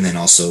like, and then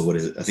also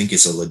I think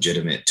it's a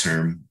legitimate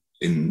term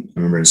I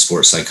remember in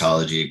sports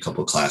psychology, a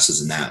couple of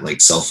classes in that,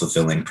 like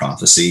self-fulfilling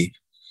prophecy.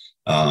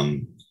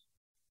 I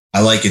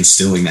like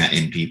instilling that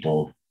in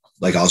people.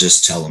 Like, I'll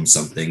just tell them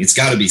something. It's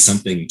got to be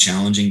something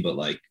challenging, but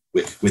like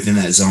within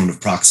that zone of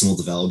proximal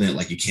development,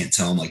 like you can't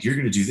tell them like, you're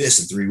going to do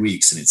this in 3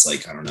 weeks. And it's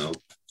like, I don't know,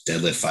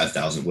 deadlift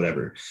 5,000,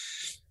 whatever.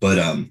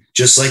 But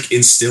just like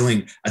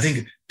instilling, I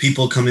think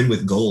people come in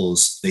with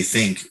goals, they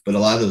think, but a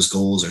lot of those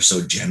goals are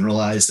so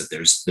generalized that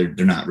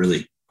they're not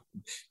really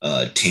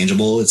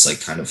tangible. It's like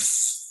kind of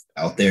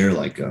out there,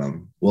 like,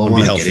 well, I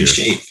want to get in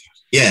shape.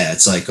 Yeah,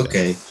 it's like,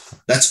 okay,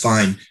 that's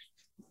fine.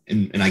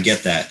 And I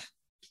get that.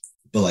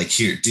 But like,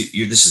 here,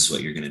 this is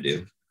what you're going to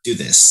do. Do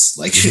this.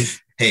 Like,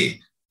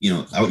 hey, you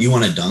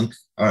want to dunk?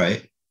 All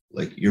right.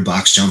 Like, your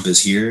box jump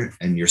is here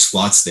and your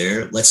squat's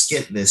there. Let's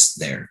get this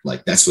there.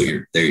 Like, that's what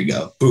there you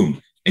go.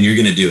 Boom. And you're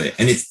going to do it.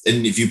 And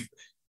if you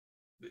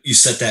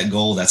set that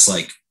goal, that's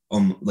like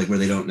where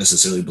they don't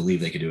necessarily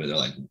believe they can do it. They're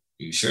like,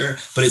 you sure?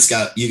 But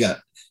you got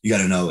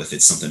to know if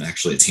it's something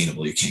actually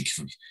attainable. You can't give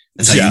them.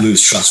 That's how you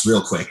lose trust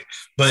real quick.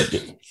 But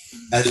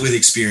with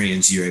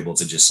experience, you're able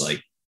to just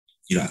like,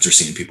 after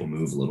seeing people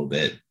move a little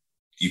bit,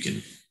 you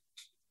can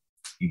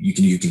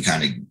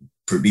kind of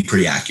be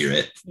pretty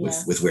accurate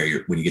with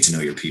when you get to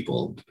know your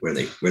people, where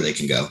they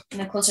can go.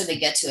 And the closer they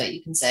get to it,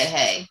 you can say,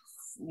 hey,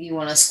 you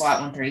want to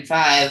squat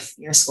 135,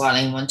 you're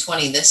squatting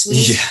 120 this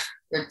week. Yeah.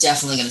 You're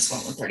definitely going to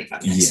squat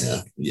 135 next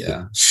week.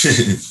 Yeah.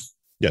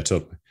 Yeah,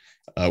 totally.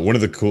 One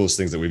of the coolest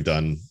things that we've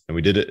done, and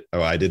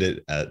I did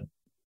it at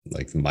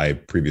like my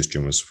previous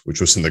gym, which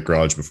was in the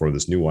garage before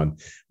this new one,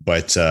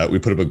 but we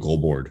put up a goal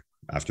board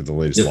after the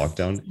latest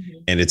lockdown.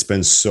 And it's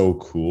been so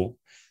cool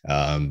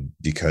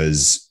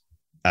because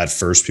at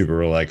first people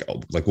were like,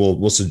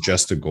 we'll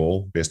suggest a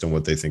goal based on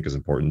what they think is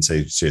important.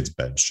 Say it's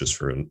bench, just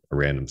for a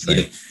random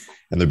thing.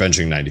 And they're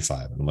benching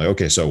 95. And I'm like,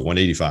 okay, so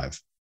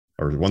 185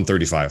 or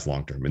 135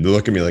 long-term. And they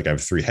look at me like I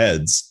have 3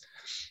 heads,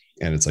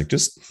 and it's like,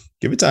 just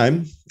give it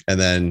time. And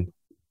then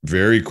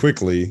very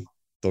quickly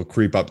they'll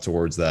creep up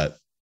towards that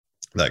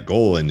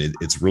goal. And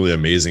it's really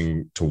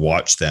amazing to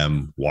watch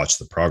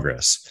the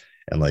progress.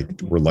 And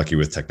like, we're lucky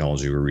with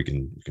technology where we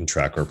can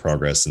track our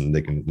progress, and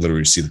they can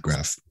literally see the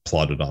graph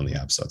plotted on the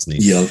app. So that's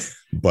neat. Yep.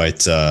 But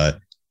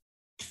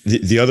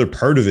the other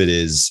part of it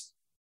is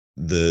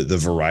the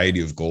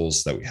variety of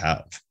goals that we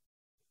have.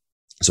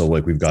 So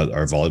like, we've got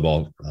our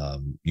volleyball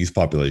youth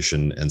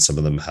population, and some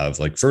of them have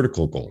like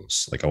vertical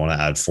goals. Like, I want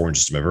to add 4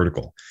 inches to my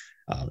vertical.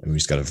 And we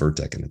just got a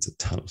Vertec, and it's a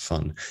ton of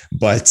fun.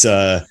 But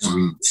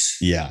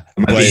yeah, I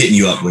might be hitting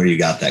you up where you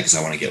got that, because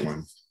I want to get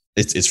one.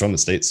 It's from the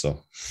States,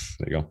 so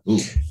there you go. Ooh.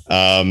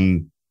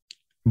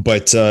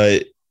 But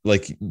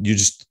like,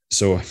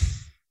 so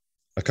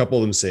a couple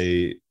of them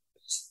say,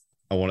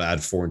 I want to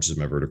add 4 inches of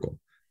my vertical,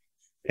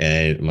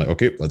 and I'm like,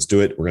 okay, let's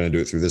do it. We're going to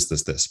do it through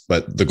this.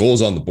 But the goal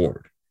is on the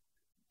board,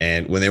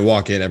 and when they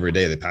walk in every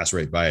day, they pass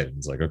right by it. And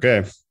it's like,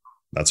 okay,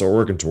 that's what we're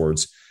working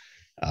towards.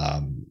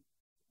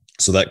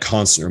 So that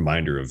constant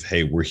reminder of,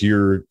 hey, we're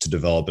here to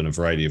develop in a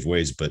variety of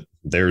ways, but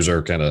there's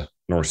our kind of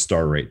North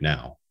Star right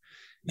now.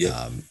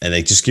 Yeah. And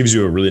it just gives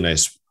you a really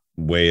nice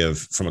way of,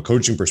 from a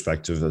coaching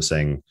perspective, of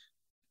saying,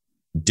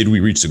 did we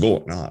reach the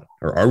goal or not?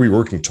 Or are we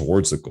working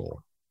towards the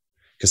goal?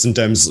 Because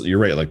sometimes you're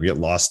right. Like, we get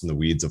lost in the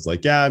weeds of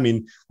like, yeah, I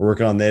mean, we're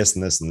working on this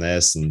and this and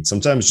this. And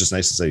sometimes it's just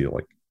nice to say,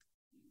 like,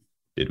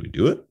 did we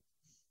do it?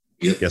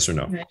 Yep. Yes or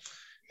no? Right.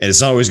 And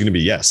it's not always going to be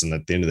yes. And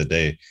at the end of the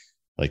day,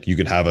 like, you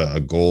can have a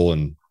goal,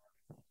 and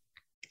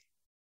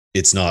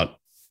it's not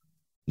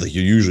like,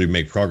 you usually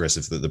make progress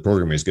if the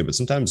programming is good, but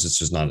sometimes it's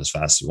just not as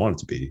fast as you want it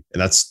to be.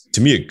 And that's, to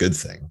me, a good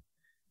thing,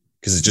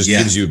 because it just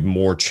gives you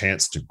more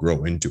chance to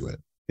grow into it.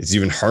 It's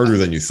even harder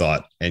than you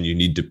thought, and you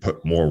need to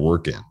put more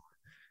work in.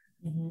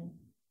 Mm-hmm.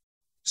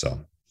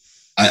 So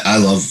I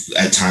love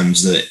at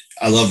times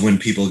I love when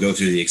people go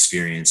through the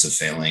experience of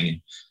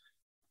failing.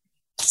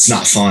 It's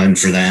not fun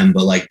for them,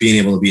 but like,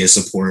 being able to be a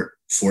support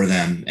for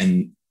them.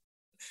 And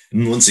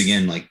once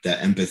again, like,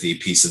 that empathy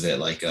piece of it,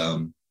 like,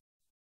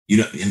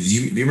 you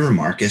remember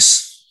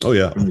Marcus? Oh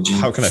yeah.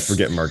 How can I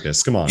forget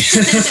Marcus? Come on.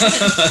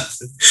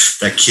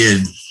 That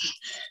kid,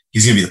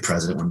 he's going to be the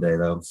president one day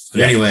though.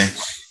 But anyway,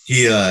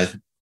 I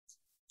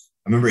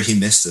remember he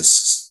missed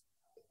this,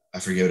 I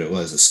forget what it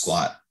was, a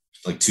squat,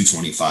 like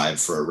 225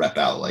 for a rep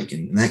out. Like,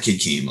 and that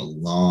kid came a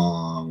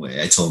long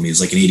way. I told him he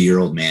was like an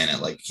 80-year-old man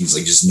at like, he's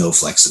like just no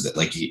flex of it.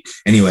 Like he's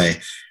a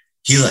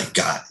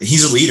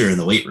leader in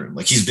the weight room.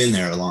 Like, he's been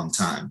there a long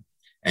time,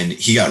 and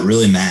he got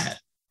really mad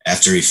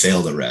after he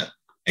failed a rep.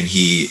 And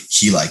he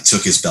like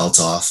took his belt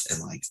off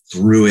and like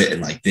threw it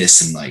and like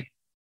this, and like,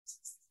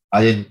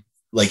 I didn't,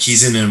 like,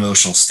 he's in an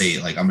emotional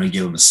state. Like, I'm going to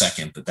give him a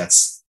second, but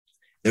there's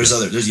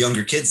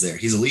younger kids there.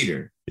 He's a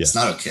leader. Yeah. It's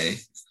not okay.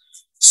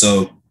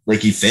 So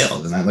like he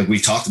failed. And I, like we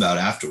talked about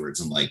afterwards,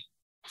 I'm like,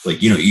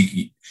 you know,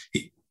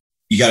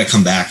 you got to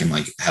come back and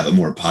like have a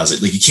more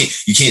positive, like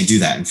you can't do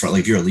that in front.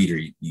 Like if you're a leader,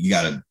 you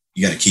got to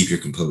keep your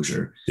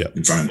composure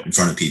in front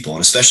of people.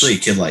 And especially a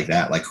kid like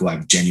that, like who I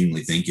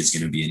genuinely think is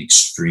going to be an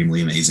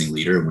extremely amazing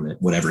leader when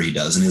whatever he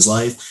does in his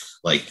life,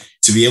 like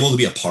to be able to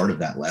be a part of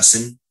that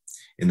lesson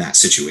in that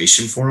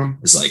situation for him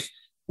is like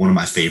one of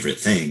my favorite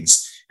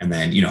things. And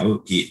then, you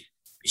know, he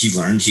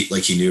learned,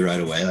 he knew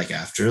right away, like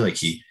after, like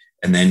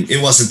and then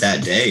it wasn't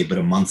that day, but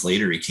a month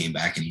later he came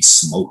back and he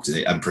smoked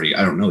it. I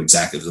don't know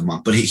exactly if it was a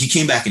month, but he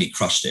came back and he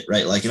crushed it.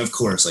 Right. Like, and of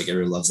course, like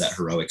everyone loves that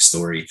heroic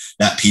story,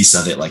 that piece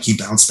of it. Like he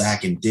bounced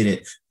back and did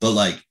it, but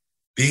like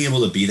being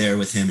able to be there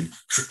with him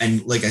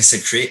and like I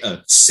said, create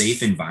a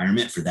safe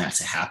environment for that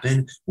to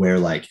happen where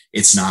like,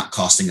 it's not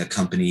costing a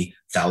company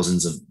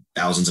thousands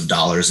of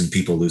dollars and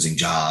people losing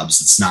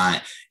jobs. It's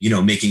not, you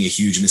know, making a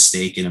huge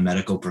mistake in a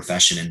medical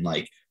profession and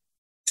like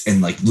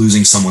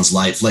losing someone's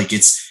life. Like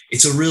it's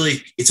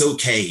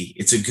okay.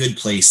 It's a good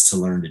place to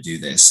learn to do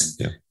this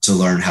and to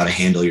learn how to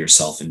handle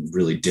yourself in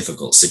really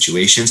difficult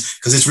situations.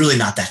 Cause it's really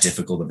not that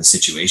difficult of a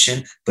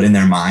situation, but in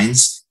their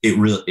minds,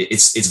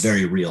 it's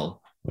very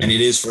real. Yeah. And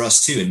it is for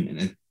us too.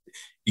 And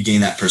you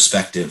gain that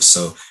perspective.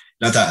 So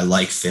not that I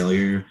like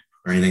failure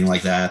or anything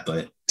like that,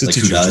 but like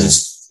who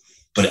does,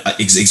 but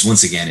it's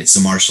once again, it's the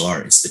martial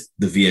art. It's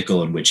the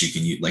vehicle in which you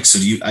can use, like, so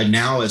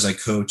now as I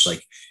coach,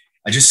 like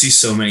I just see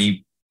so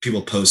many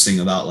people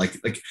posting about like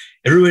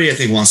everybody I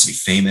think wants to be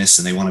famous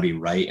and they want to be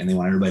right. And they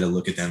want everybody to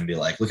look at them and be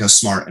like, look how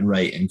smart and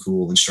right and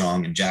cool and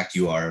strong and jacked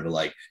you are, to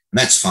like, and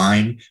that's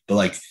fine. But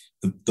like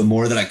the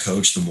more that I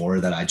coach, the more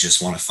that I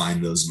just want to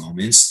find those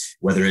moments,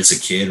 whether it's a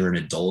kid or an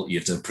adult, you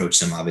have to approach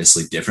them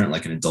obviously different.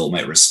 Like an adult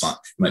might respond,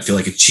 you might feel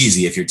like it's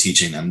cheesy if you're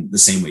teaching them the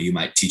same way you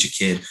might teach a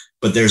kid,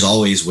 but there's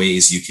always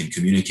ways you can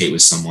communicate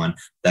with someone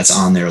that's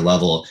on their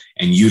level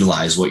and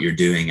utilize what you're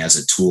doing as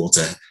a tool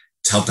to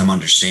help them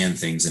understand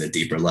things at a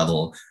deeper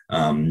level.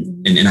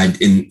 And at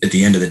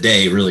the end of the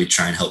day, really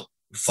try and help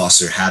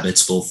foster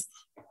habits, both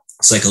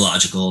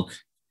psychological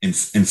and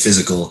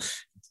physical,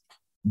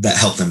 that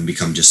help them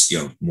become just, you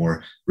know,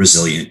 more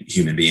resilient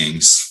human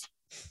beings.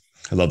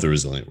 I love the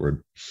resilient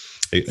word.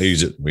 I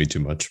use it way too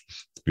much.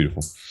 It's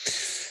beautiful.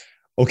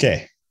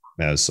 Okay.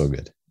 That was so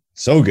good.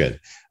 So good.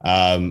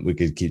 We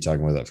could keep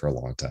talking about that for a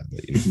long time,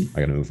 but you know,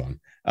 I got to move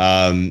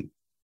on.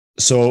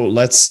 So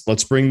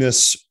let's bring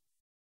this.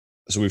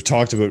 So we've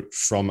talked about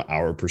from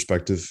our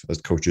perspective as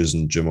coaches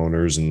and gym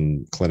owners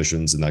and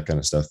clinicians and that kind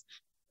of stuff.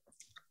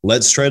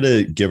 Let's try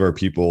to give our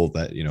people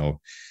that, you know,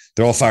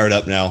 they're all fired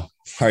up now.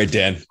 All right,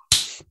 Dan,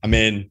 I'm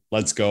in.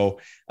 Let's go.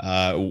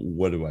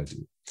 What do I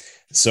do?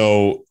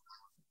 So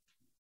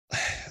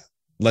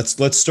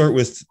let's start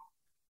with,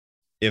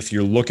 if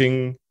you're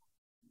looking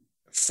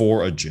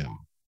for a gym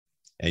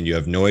and you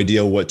have no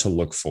idea what to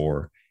look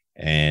for,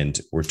 and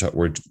we're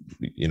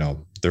you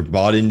know, they're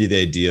bought into the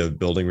idea of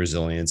building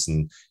resilience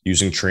and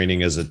using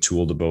training as a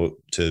tool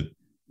to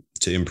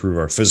improve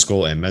our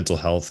physical and mental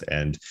health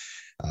and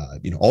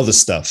you know, all this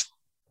stuff.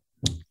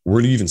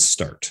 Where do you even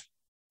start?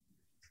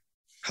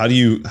 How do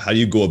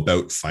you go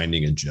about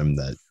finding a gym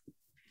that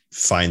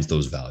finds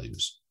those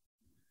values?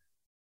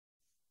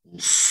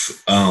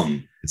 It's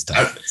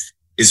tough.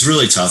 It's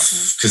really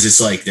tough because it's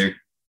like they're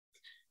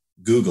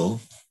Google,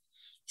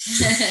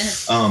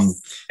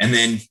 and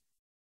then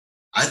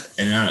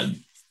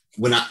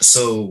when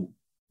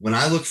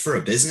I look for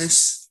a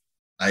business,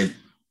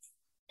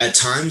 at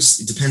times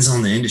it depends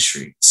on the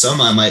industry.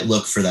 Some I might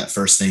look for that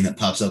first thing that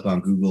pops up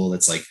on Google.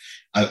 That's like,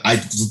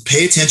 I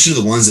pay attention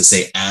to the ones that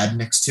say ad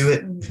next to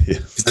it. Yeah.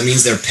 That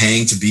means they're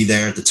paying to be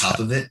there at the top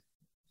of it.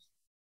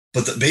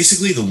 But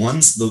basically the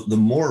ones, the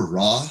more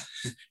raw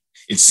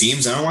it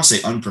seems, I don't want to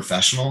say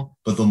unprofessional,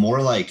 but the more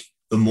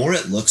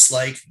it looks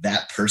like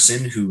that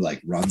person who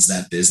like runs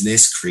that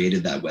business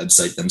created that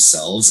website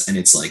themselves, and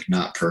it's like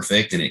not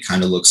perfect, and it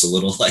kind of looks a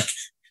little like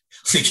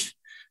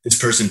this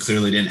person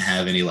clearly didn't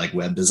have any like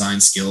web design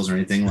skills or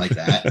anything like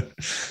that.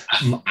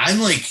 I'm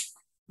like,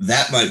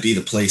 that might be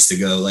the place to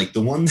go. Like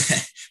the one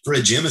that for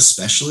a gym,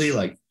 especially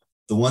like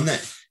the one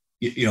that,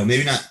 you know,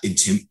 maybe not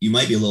you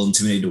might be a little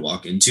intimidated to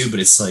walk into,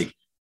 but it's like,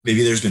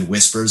 maybe there's been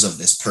whispers of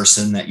this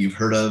person that you've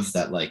heard of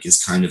that like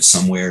is kind of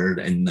somewhere,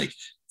 and like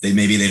they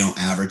don't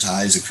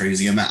advertise a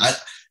crazy amount.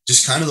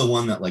 Just kind of the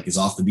one that like is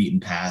off the beaten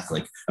path.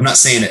 Like I'm not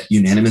saying it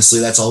unanimously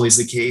that's always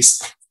the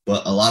case,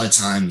 but a lot of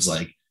times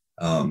like,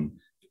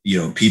 you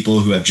know, people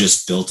who have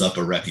just built up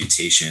a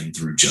reputation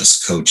through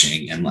just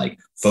coaching and like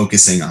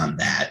focusing on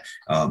that,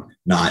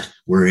 not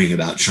worrying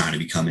about trying to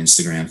become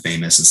Instagram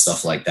famous and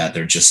stuff like that.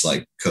 They're just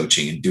like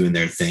coaching and doing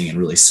their thing and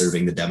really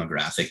serving the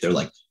demographic.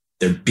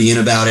 They're being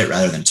about it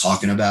rather than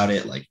talking about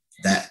it. Like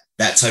that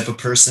type of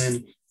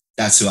person,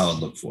 that's who I would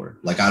look for.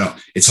 Like,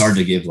 it's hard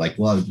to give like,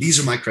 well, these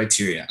are my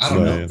criteria. I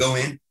don't know. Yeah. Go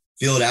in,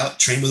 feel it out,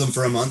 train with them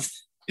for a month.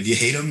 If you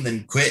hate them,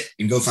 then quit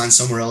and go find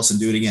somewhere else and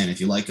do it again.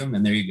 If you like them,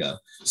 and there you go.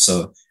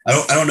 So I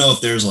don't know if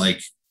there's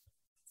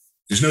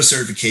there's no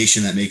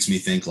certification that makes me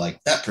think like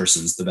that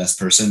person's the best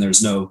person.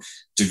 There's no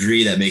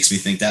degree that makes me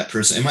think that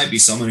person. It might be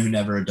someone who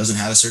never doesn't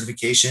have a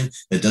certification,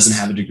 that doesn't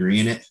have a degree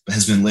in it, but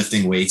has been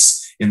lifting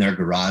weights in their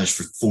garage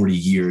for 40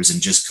 years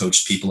and just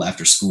coached people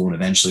after school. And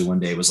eventually one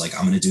day was like,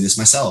 I'm going to do this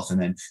myself.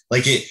 And then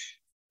like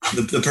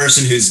the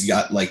person who's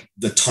got like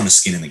the ton of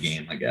skin in the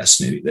game, I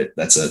guess maybe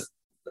that's at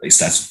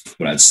least that's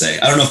what I'd say.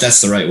 I don't know if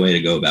that's the right way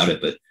to go about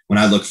it, but when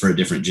I look for a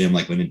different gym,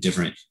 like when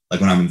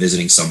I'm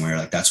visiting somewhere,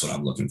 like that's what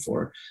I'm looking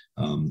for.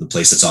 The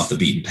place that's off the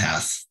beaten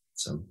path.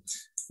 So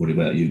what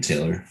about you,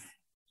 Taylor?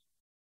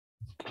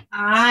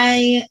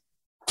 I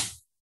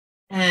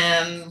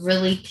am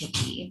really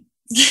picky.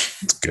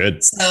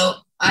 Good. So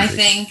I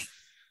think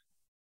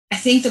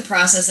the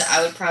process that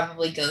I would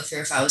probably go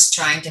through if I was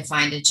trying to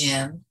find a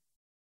gym.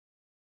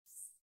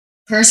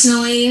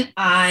 Personally,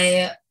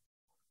 I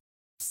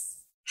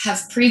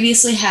have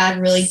previously had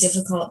really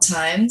difficult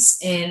times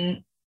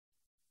in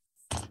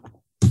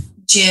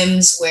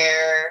gyms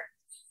where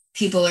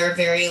people are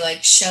very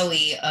like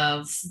showy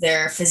of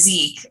their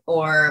physique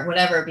or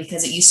whatever,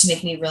 because it used to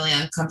make me really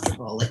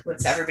uncomfortable. Like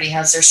if everybody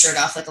has their shirt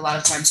off, like a lot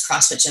of times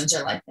CrossFit gyms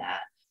are like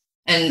that.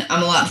 And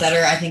I'm a lot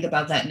better, I think,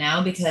 about that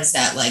now, because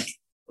that like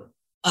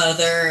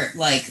other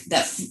like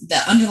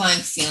that underlying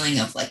feeling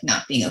of like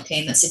not being okay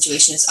in that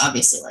situation is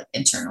obviously like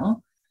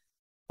internal.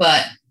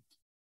 But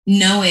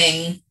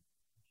knowing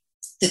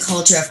the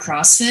culture of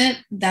CrossFit,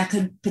 that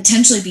could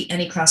potentially be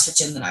any CrossFit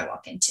gym that I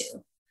walk into.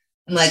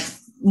 And like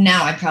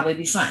now I'd probably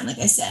be fine, like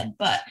I said,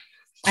 but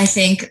I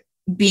think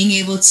being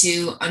able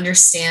to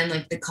understand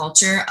like the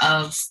culture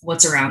of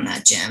what's around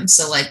that gym.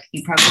 So like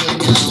you probably know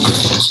what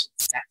to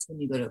expect when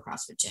you go to a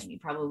CrossFit gym. You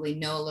probably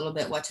know a little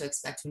bit what to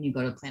expect when you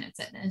go to Planet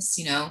Fitness,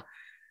 you know?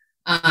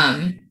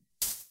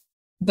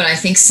 But I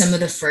think some of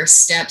the first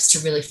steps to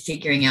really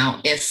figuring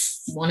out if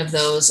one of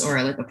those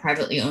or like a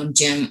privately owned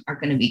gym are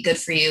going to be good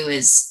for you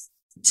is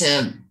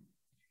to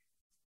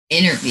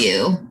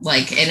interview,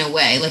 like in a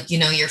way, like, you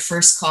know, your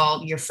first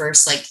call, your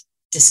first like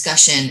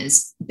discussion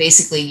is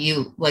basically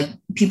you, like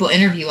people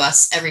interview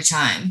us every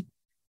time,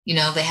 you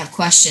know, they have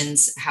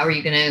questions. How are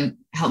you going to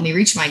help me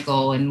reach my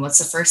goal? And what's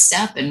the first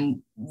step?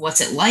 And what's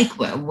it like?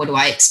 What do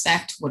I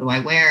expect? What do I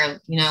wear?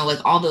 You know,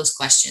 like all those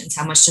questions.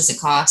 How much does it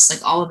cost?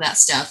 Like all of that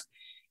stuff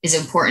is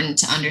important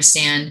to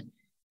understand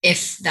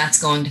if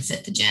that's going to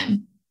fit the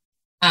gym.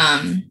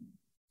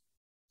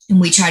 And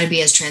we try to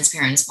be as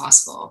transparent as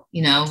possible,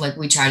 you know, like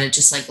we try to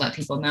just like let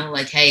people know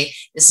like, hey,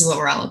 this is what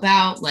we're all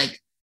about. Like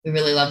we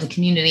really love the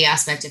community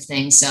aspect of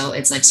things. So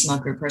it's like small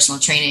group personal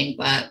training,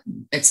 but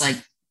it's like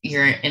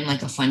you're in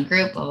like a fun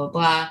group, blah, blah,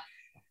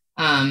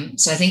 blah.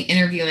 So I think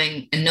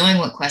interviewing and knowing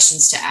what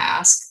questions to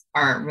ask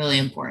are really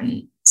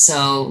important.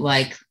 So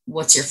like,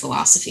 what's your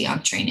philosophy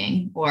on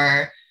training?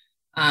 Or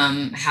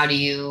how do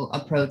you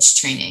approach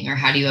training? Or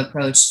how do you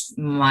approach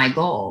my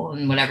goal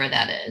and whatever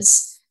that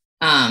is?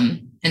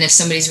 And if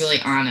somebody's really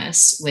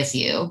honest with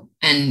you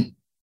and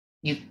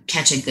you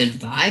catch a good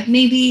vibe,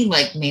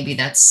 maybe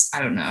that's,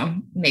 I don't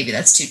know, maybe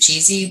that's too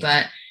cheesy,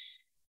 but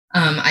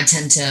I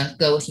tend to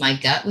go with my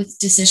gut with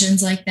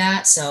decisions like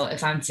that. So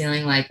if I'm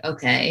feeling like,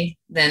 okay,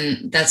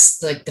 then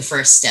that's like the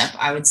first step,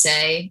 I would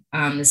say.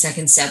 The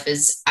second step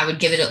is I would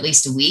give it at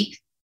least a week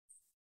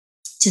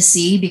to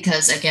see,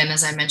 because again,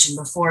 as I mentioned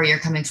before, you're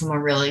coming from a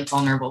really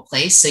vulnerable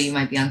place. So you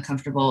might be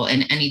uncomfortable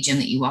in any gym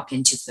that you walk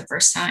into for the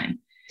first time.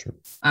 Sure.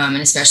 And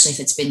especially if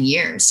it's been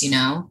years, you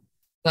know,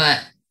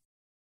 but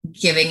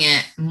giving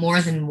it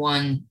more than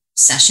one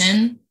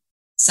session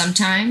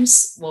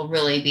sometimes will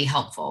really be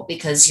helpful,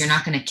 because you're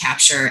not going to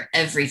capture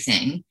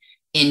everything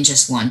in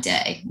just one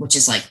day, which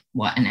is like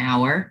what, an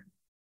hour,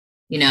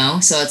 you know?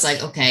 So it's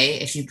like, okay,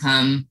 if you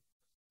come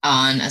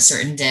on a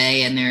certain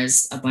day and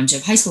there's a bunch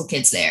of high school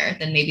kids there,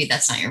 then maybe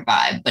that's not your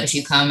vibe. But if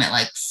you come at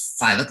like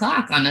 5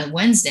 o'clock on a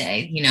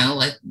Wednesday, you know,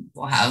 like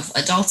we'll have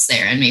adults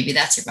there and maybe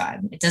that's your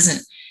vibe. It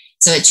doesn't.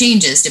 So it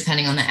changes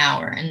depending on the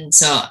hour. And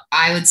so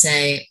I would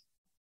say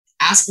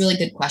ask really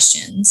good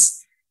questions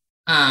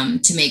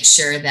to make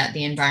sure that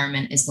the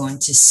environment is going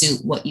to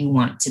suit what you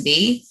want it to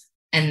be.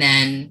 And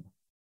then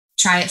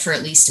try it for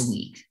at least a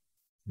week.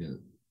 Yeah.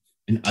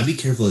 And I'd be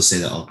careful to say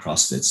that all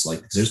CrossFits, like,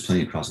 because there's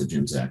plenty of CrossFit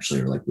gyms that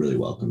actually are like really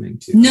welcoming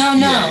too. No, I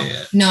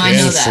know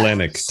that.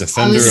 Flamic,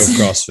 defender of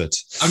CrossFit.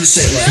 I'm just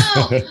saying,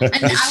 like, no,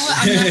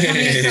 I'm not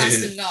coming to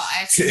CrossFit at all.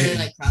 I actually really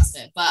like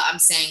CrossFit, but I'm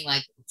saying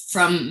like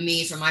from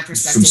my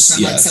perspective,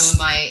 from like some of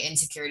my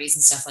insecurities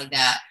and stuff like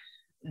that,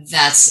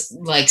 that's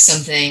like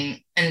something,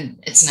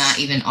 and it's not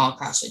even all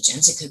CrossFit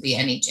gyms. It could be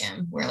any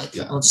gym where like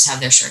people just have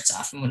their shirts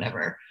off and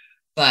whatever.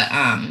 But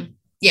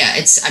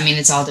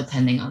it's all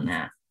depending on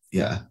that.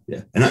 Yeah.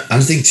 And I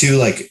think too,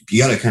 like,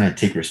 you got to kind of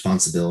take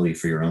responsibility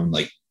for your own,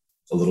 like,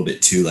 a little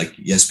bit too. Like,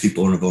 yes,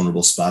 people are in a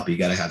vulnerable spot, but you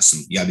got to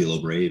be a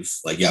little brave.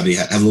 Like, you got to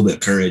have a little bit of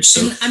courage.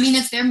 So, and, I mean,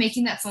 if they're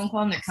making that phone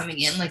call and they're coming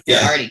in, like,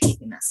 they're already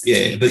taking that step.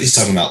 Yeah. But he's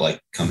talking about like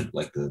coming,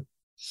 like the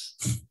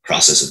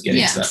process of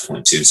getting to that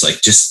point too. It's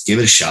like, just give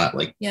it a shot.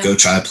 Like, go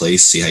try a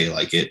place, see how you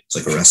like it. It's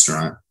like a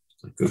restaurant.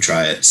 Like, go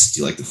try it.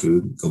 Do you like the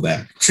food? Go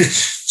back.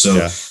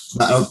 So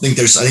I think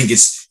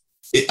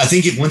I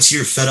think once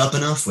you're fed up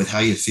enough with how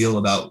you feel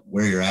about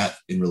where you're at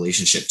in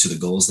relationship to the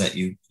goals that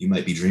you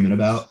might be dreaming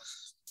about,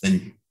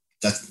 then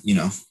that,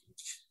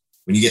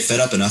 when you get fed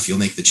up enough, you'll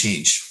make the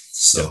change.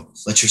 So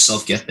let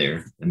yourself get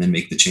there and then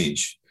make the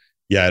change.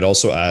 Yeah. I'd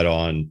also add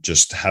on,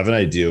 just have an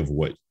idea of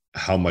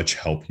how much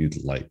help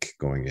you'd like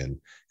going in.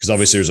 Because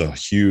obviously there's a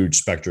huge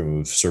spectrum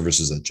of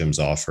services that gyms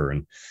offer.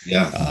 And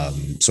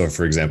so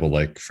for example,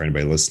 like for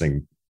anybody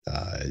listening,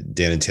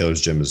 Dan and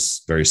Taylor's gym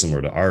is very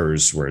similar to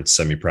ours, where it's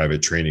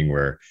semi-private training,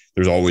 where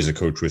there's always a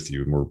coach with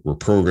you and we're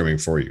programming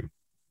for you.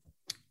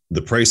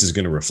 The price is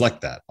going to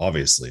reflect that,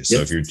 obviously. So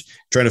if you're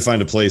trying to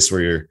find a place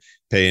where you're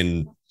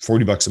paying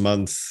 $40 a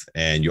month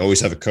and you always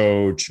have a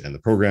coach and the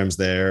program's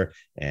there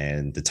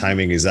and the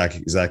timing is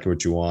exactly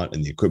what you want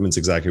and the equipment's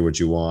exactly what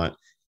you want,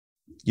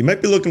 you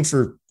might be looking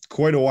for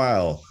quite a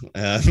while.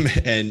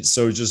 And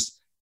so just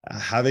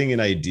having an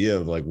idea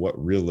of like what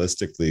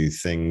realistically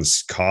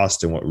things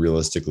cost and what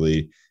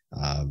realistically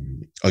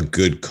a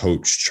good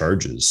coach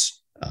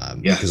charges.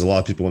 Because a lot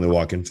of people, when they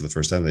walk in for the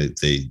first time,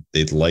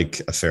 they'd like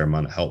a fair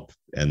amount of help.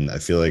 And I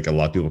feel like a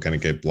lot of people kind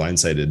of get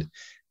blindsided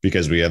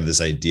because we have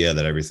this idea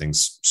that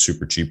everything's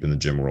super cheap in the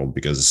gym world,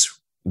 because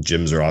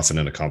gyms are often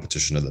in a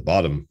competition at the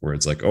bottom where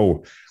it's like,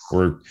 oh,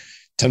 we're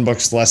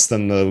 $10 less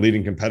than the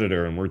leading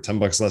competitor and we're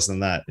 $10 less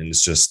than that. And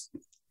it's just,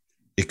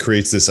 it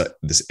creates this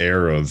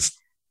air of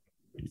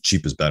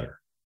cheap is better.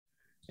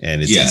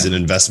 And it's an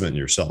investment in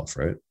yourself,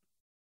 right?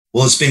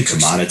 Well, it's been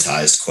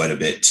commoditized quite a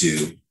bit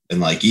too. And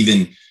like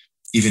even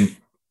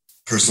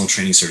personal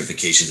training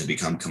certifications have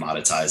become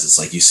commoditized. It's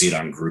like you see it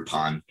on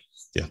Groupon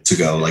to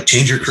go like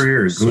change your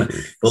career. But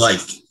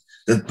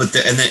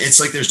it's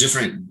like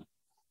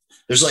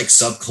there's like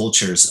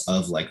subcultures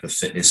of like the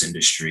fitness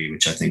industry,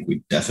 which I think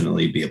we'd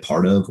definitely be a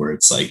part of, where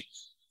it's like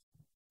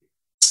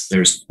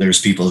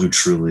there's people who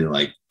truly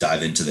like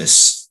dive into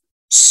this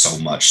so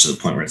much to the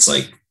point where it's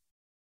like,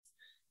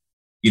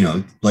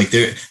 like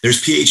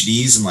there's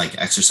PhDs in like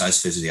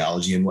exercise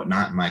physiology and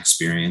whatnot. In my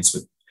experience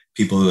with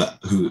people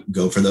who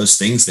go for those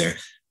things,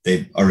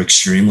 they are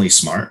extremely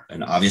smart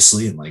and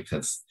obviously, and like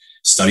have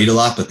studied a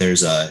lot, but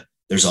there's a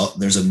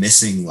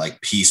missing like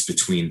piece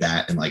between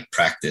that and like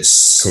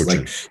practice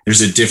coaching. Like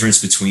there's a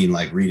difference between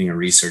like reading a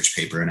research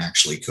paper and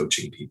actually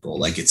coaching people.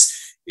 Like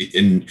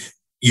and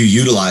you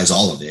utilize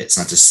all of it. It's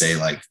not to say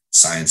like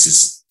science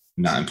is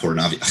not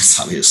important.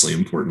 It's obviously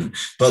important,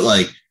 but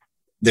like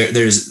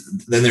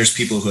there's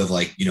people who have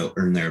like,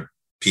 earned their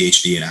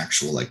PhD in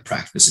actual like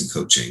practice and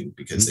coaching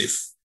because they've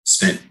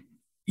spent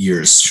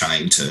years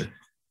trying to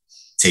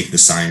take the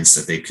science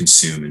that they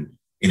consume and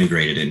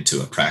integrate it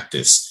into a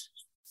practice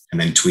and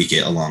then tweak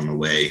it along the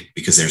way,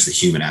 because there's the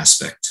human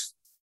aspect,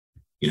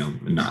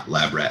 not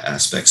lab rat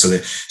aspect.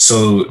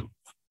 So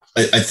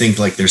I think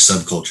like there's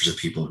subcultures of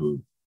people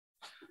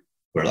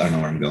I don't know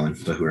where I'm going,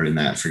 but who are in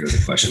that. I forget what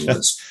the question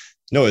was.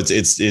 No, it's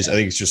I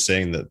think it's just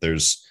saying that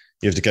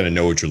you have to kind of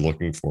know what you're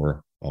looking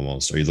for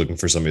almost. Are you looking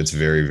for somebody that's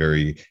very,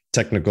 very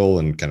technical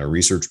and kind of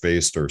research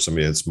based, or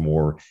somebody that's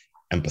more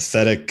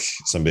empathetic,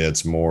 somebody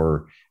that's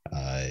more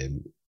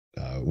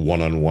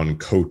one-on-one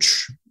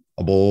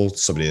coachable,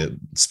 somebody that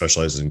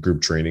specializes in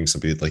group training,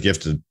 somebody like you have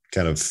to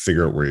kind of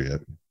figure out where you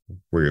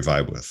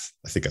vibe with.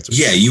 I think that's what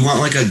you want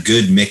like a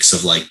good mix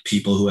of like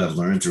people who have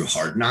learned through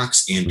hard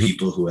knocks and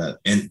people who have,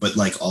 but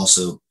like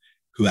also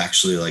who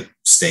actually like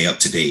stay up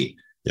to date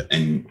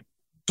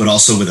but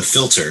also with a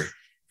filter.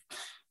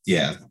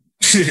 Yeah.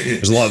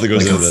 There's a lot that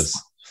goes into this.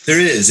 There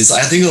is.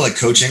 I think of like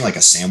coaching like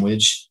a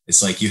sandwich.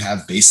 It's like you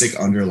have basic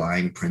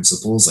underlying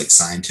principles, like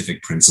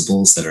scientific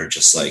principles that are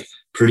just like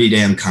pretty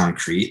damn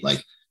concrete,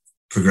 like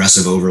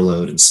progressive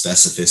overload and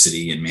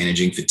specificity and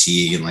managing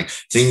fatigue and like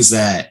things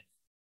that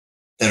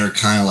are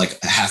kind of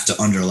like have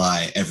to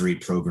underlie every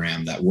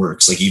program that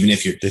works. Like even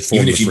if you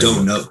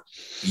don't know,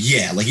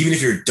 like even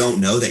if you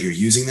don't know that you're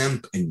using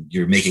them and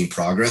you're making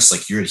progress,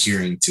 like you're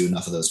adhering to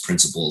enough of those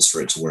principles for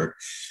it to work.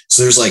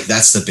 So there's like,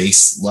 that's the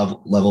base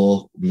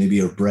level, maybe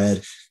of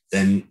bread.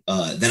 Then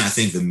I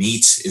think the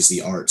meat is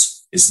the art,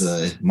 is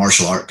the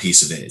martial art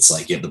piece of it. It's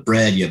like you have the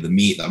bread, you have the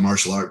meat, the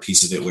martial art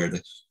piece of it,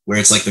 where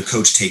it's like the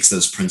coach takes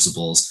those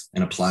principles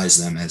and applies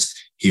them as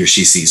he or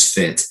she sees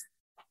fit,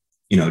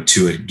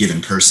 to a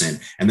given person.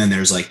 And then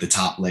there's like the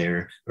top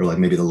layer, or like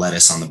maybe the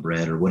lettuce on the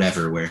bread or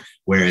whatever, where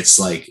it's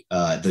like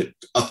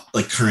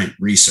like current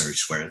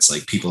research, where it's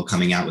like people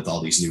coming out with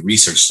all these new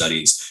research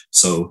studies.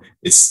 So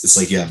it's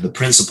like you have the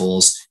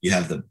principles, you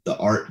have the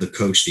art, the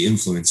coach, the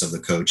influence of the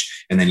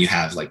coach, and then you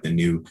have like the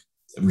new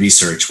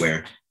research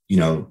where you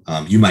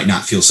might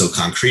not feel so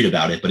concrete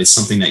about it, but it's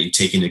something that you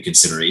take into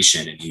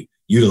consideration and you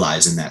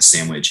utilize in that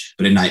sandwich.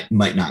 But it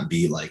might not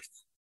be like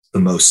the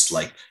most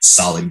like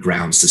solid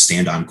grounds to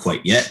stand on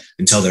quite yet,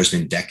 until there's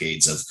been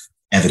decades of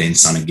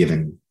evidence on a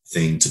given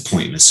thing to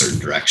point in a certain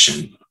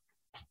direction.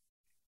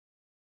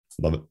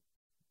 Love it.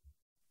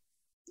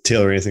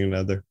 Taylor, anything to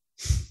add there?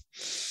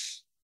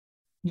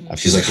 I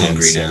feel like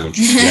hungry now.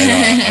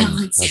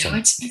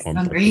 I'm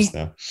hungry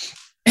now.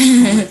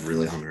 I'm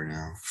really hungry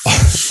now.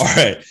 All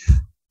right.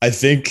 I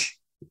think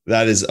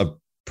that is a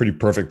pretty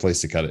perfect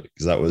place to cut it,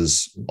 because that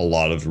was a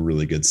lot of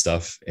really good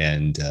stuff.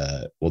 And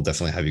we'll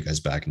definitely have you guys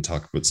back and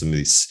talk about some of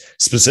these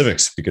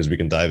specifics, because we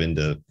can dive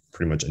into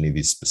pretty much any of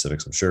these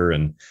specifics, I'm sure,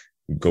 and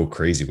go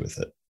crazy with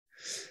it.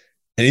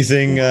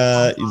 Anything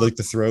you'd like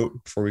to throw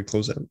out before we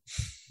close out?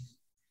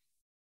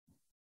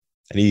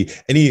 If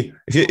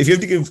you have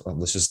to give,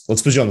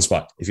 let's put you on the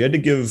spot. If you had to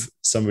give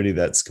somebody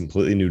that's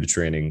completely new to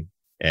training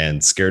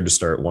and scared to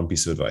start one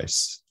piece of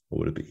advice, what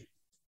would it be?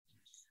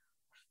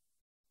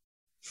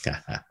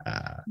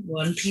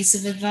 One piece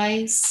of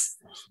advice.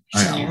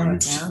 Narrow it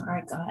down. All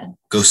right, go ahead.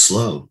 Go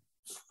slow.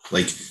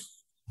 Like,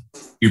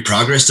 your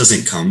progress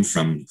doesn't come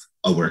from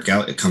a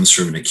workout. It comes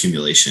from an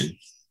accumulation,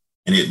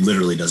 and it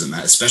literally doesn't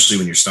matter, especially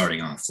when you're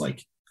starting off.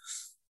 Like,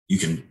 you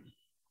can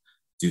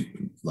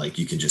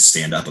just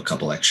stand up a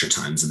couple extra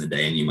times in the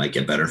day and you might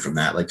get better from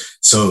that. Like,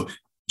 so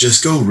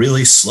just go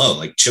really slow,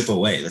 like chip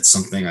away. That's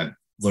something I've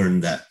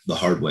learned that the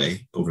hard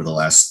way over the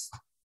last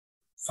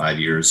 5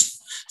 years.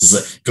 Is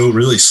like, go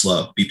really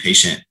slow, be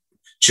patient,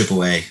 chip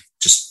away,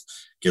 just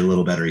get a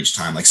little better each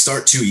time. Like,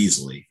 start too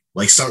easily.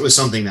 Like, start with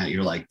something that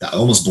you're like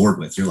almost bored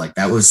with. You're like,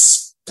 that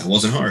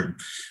wasn't hard.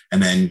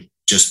 And then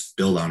just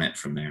build on it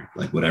from there.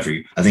 Like, whatever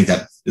I think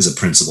that is a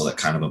principle that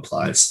kind of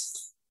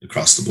applies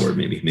across the board.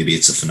 Maybe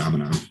it's a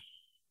phenomenon.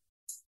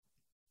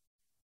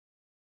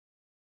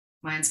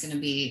 Mine's going to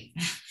be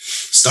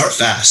start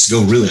fast,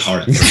 go really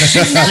hard.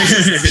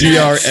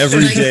 PR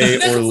every day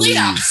or leave.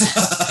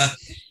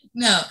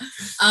 No.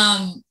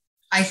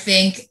 I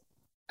think,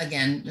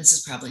 again, this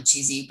is probably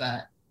cheesy,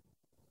 but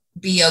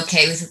be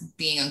okay with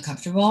being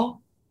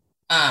uncomfortable,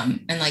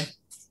 and like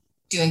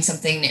doing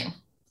something new.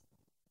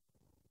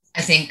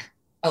 I think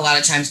a lot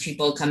of times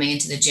people coming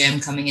into the gym,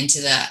 coming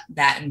into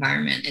that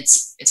environment,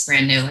 it's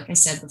brand new, like I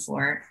said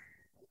before.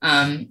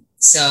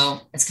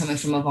 So it's coming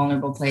from a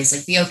vulnerable place.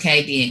 Like, be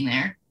okay being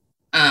there.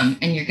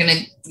 And you're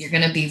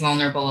gonna be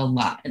vulnerable a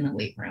lot in the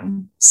weight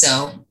room.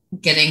 So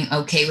getting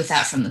okay with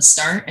that from the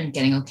start, and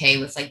getting okay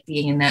with like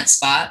being in that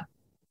spot.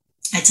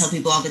 I tell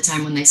people all the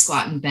time, when they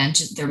squat and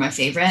bench, they're my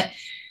favorite.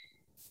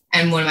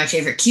 And one of my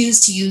favorite cues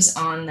to use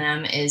on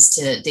them is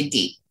to dig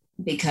deep,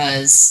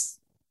 because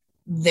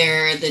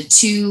they're the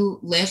two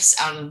lifts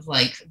out of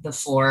like the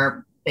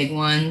four big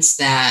ones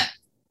that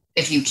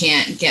if you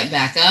can't get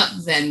back up,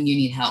 then you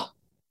need help.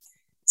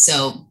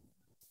 So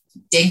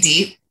dig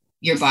deep.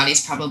 Your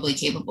body's probably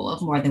capable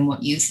of more than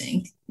what you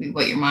think,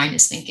 what your mind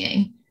is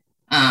thinking.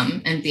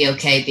 And be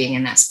okay being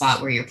in that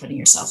spot where you're putting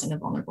yourself in a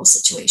vulnerable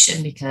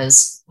situation,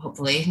 because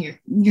hopefully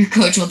your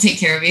coach will take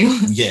care of you.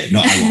 Yeah,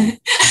 no, I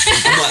won't.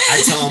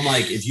 I tell him,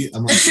 like,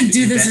 I'm like,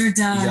 do this or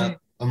die. Yeah,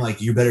 I'm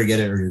like, you better get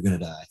it or you're gonna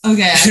die.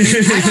 Okay, I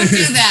don't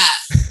do that.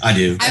 I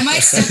do. I might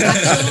step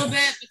back a little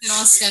bit, but then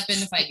I'll step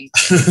in if I need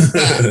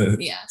to.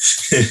 But, yeah.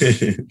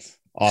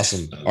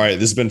 Awesome. All right,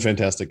 this has been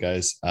fantastic,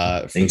 guys.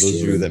 For Thanks,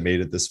 those of you that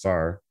made it this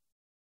far,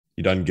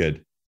 you done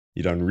good.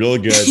 You done real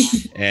good,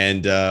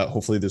 and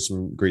hopefully there's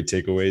some great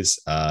takeaways.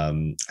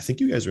 I think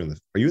you guys are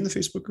Are you in the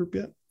Facebook group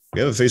yet?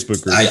 We have a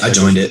Facebook group. I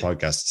joined it.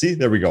 Podcast. See,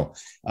 there we go.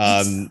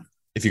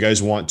 If you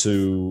guys want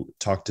to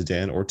talk to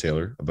Dan or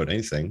Taylor about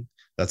anything,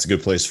 that's a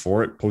good place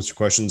for it. Post your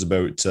questions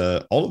about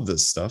all of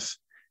this stuff.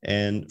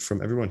 And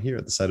from everyone here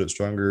at the Side Out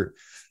Stronger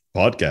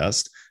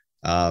podcast,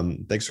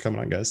 thanks for coming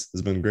on, guys. This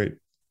has been great.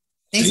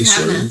 Thanks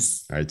for having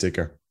us. All right, take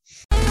care.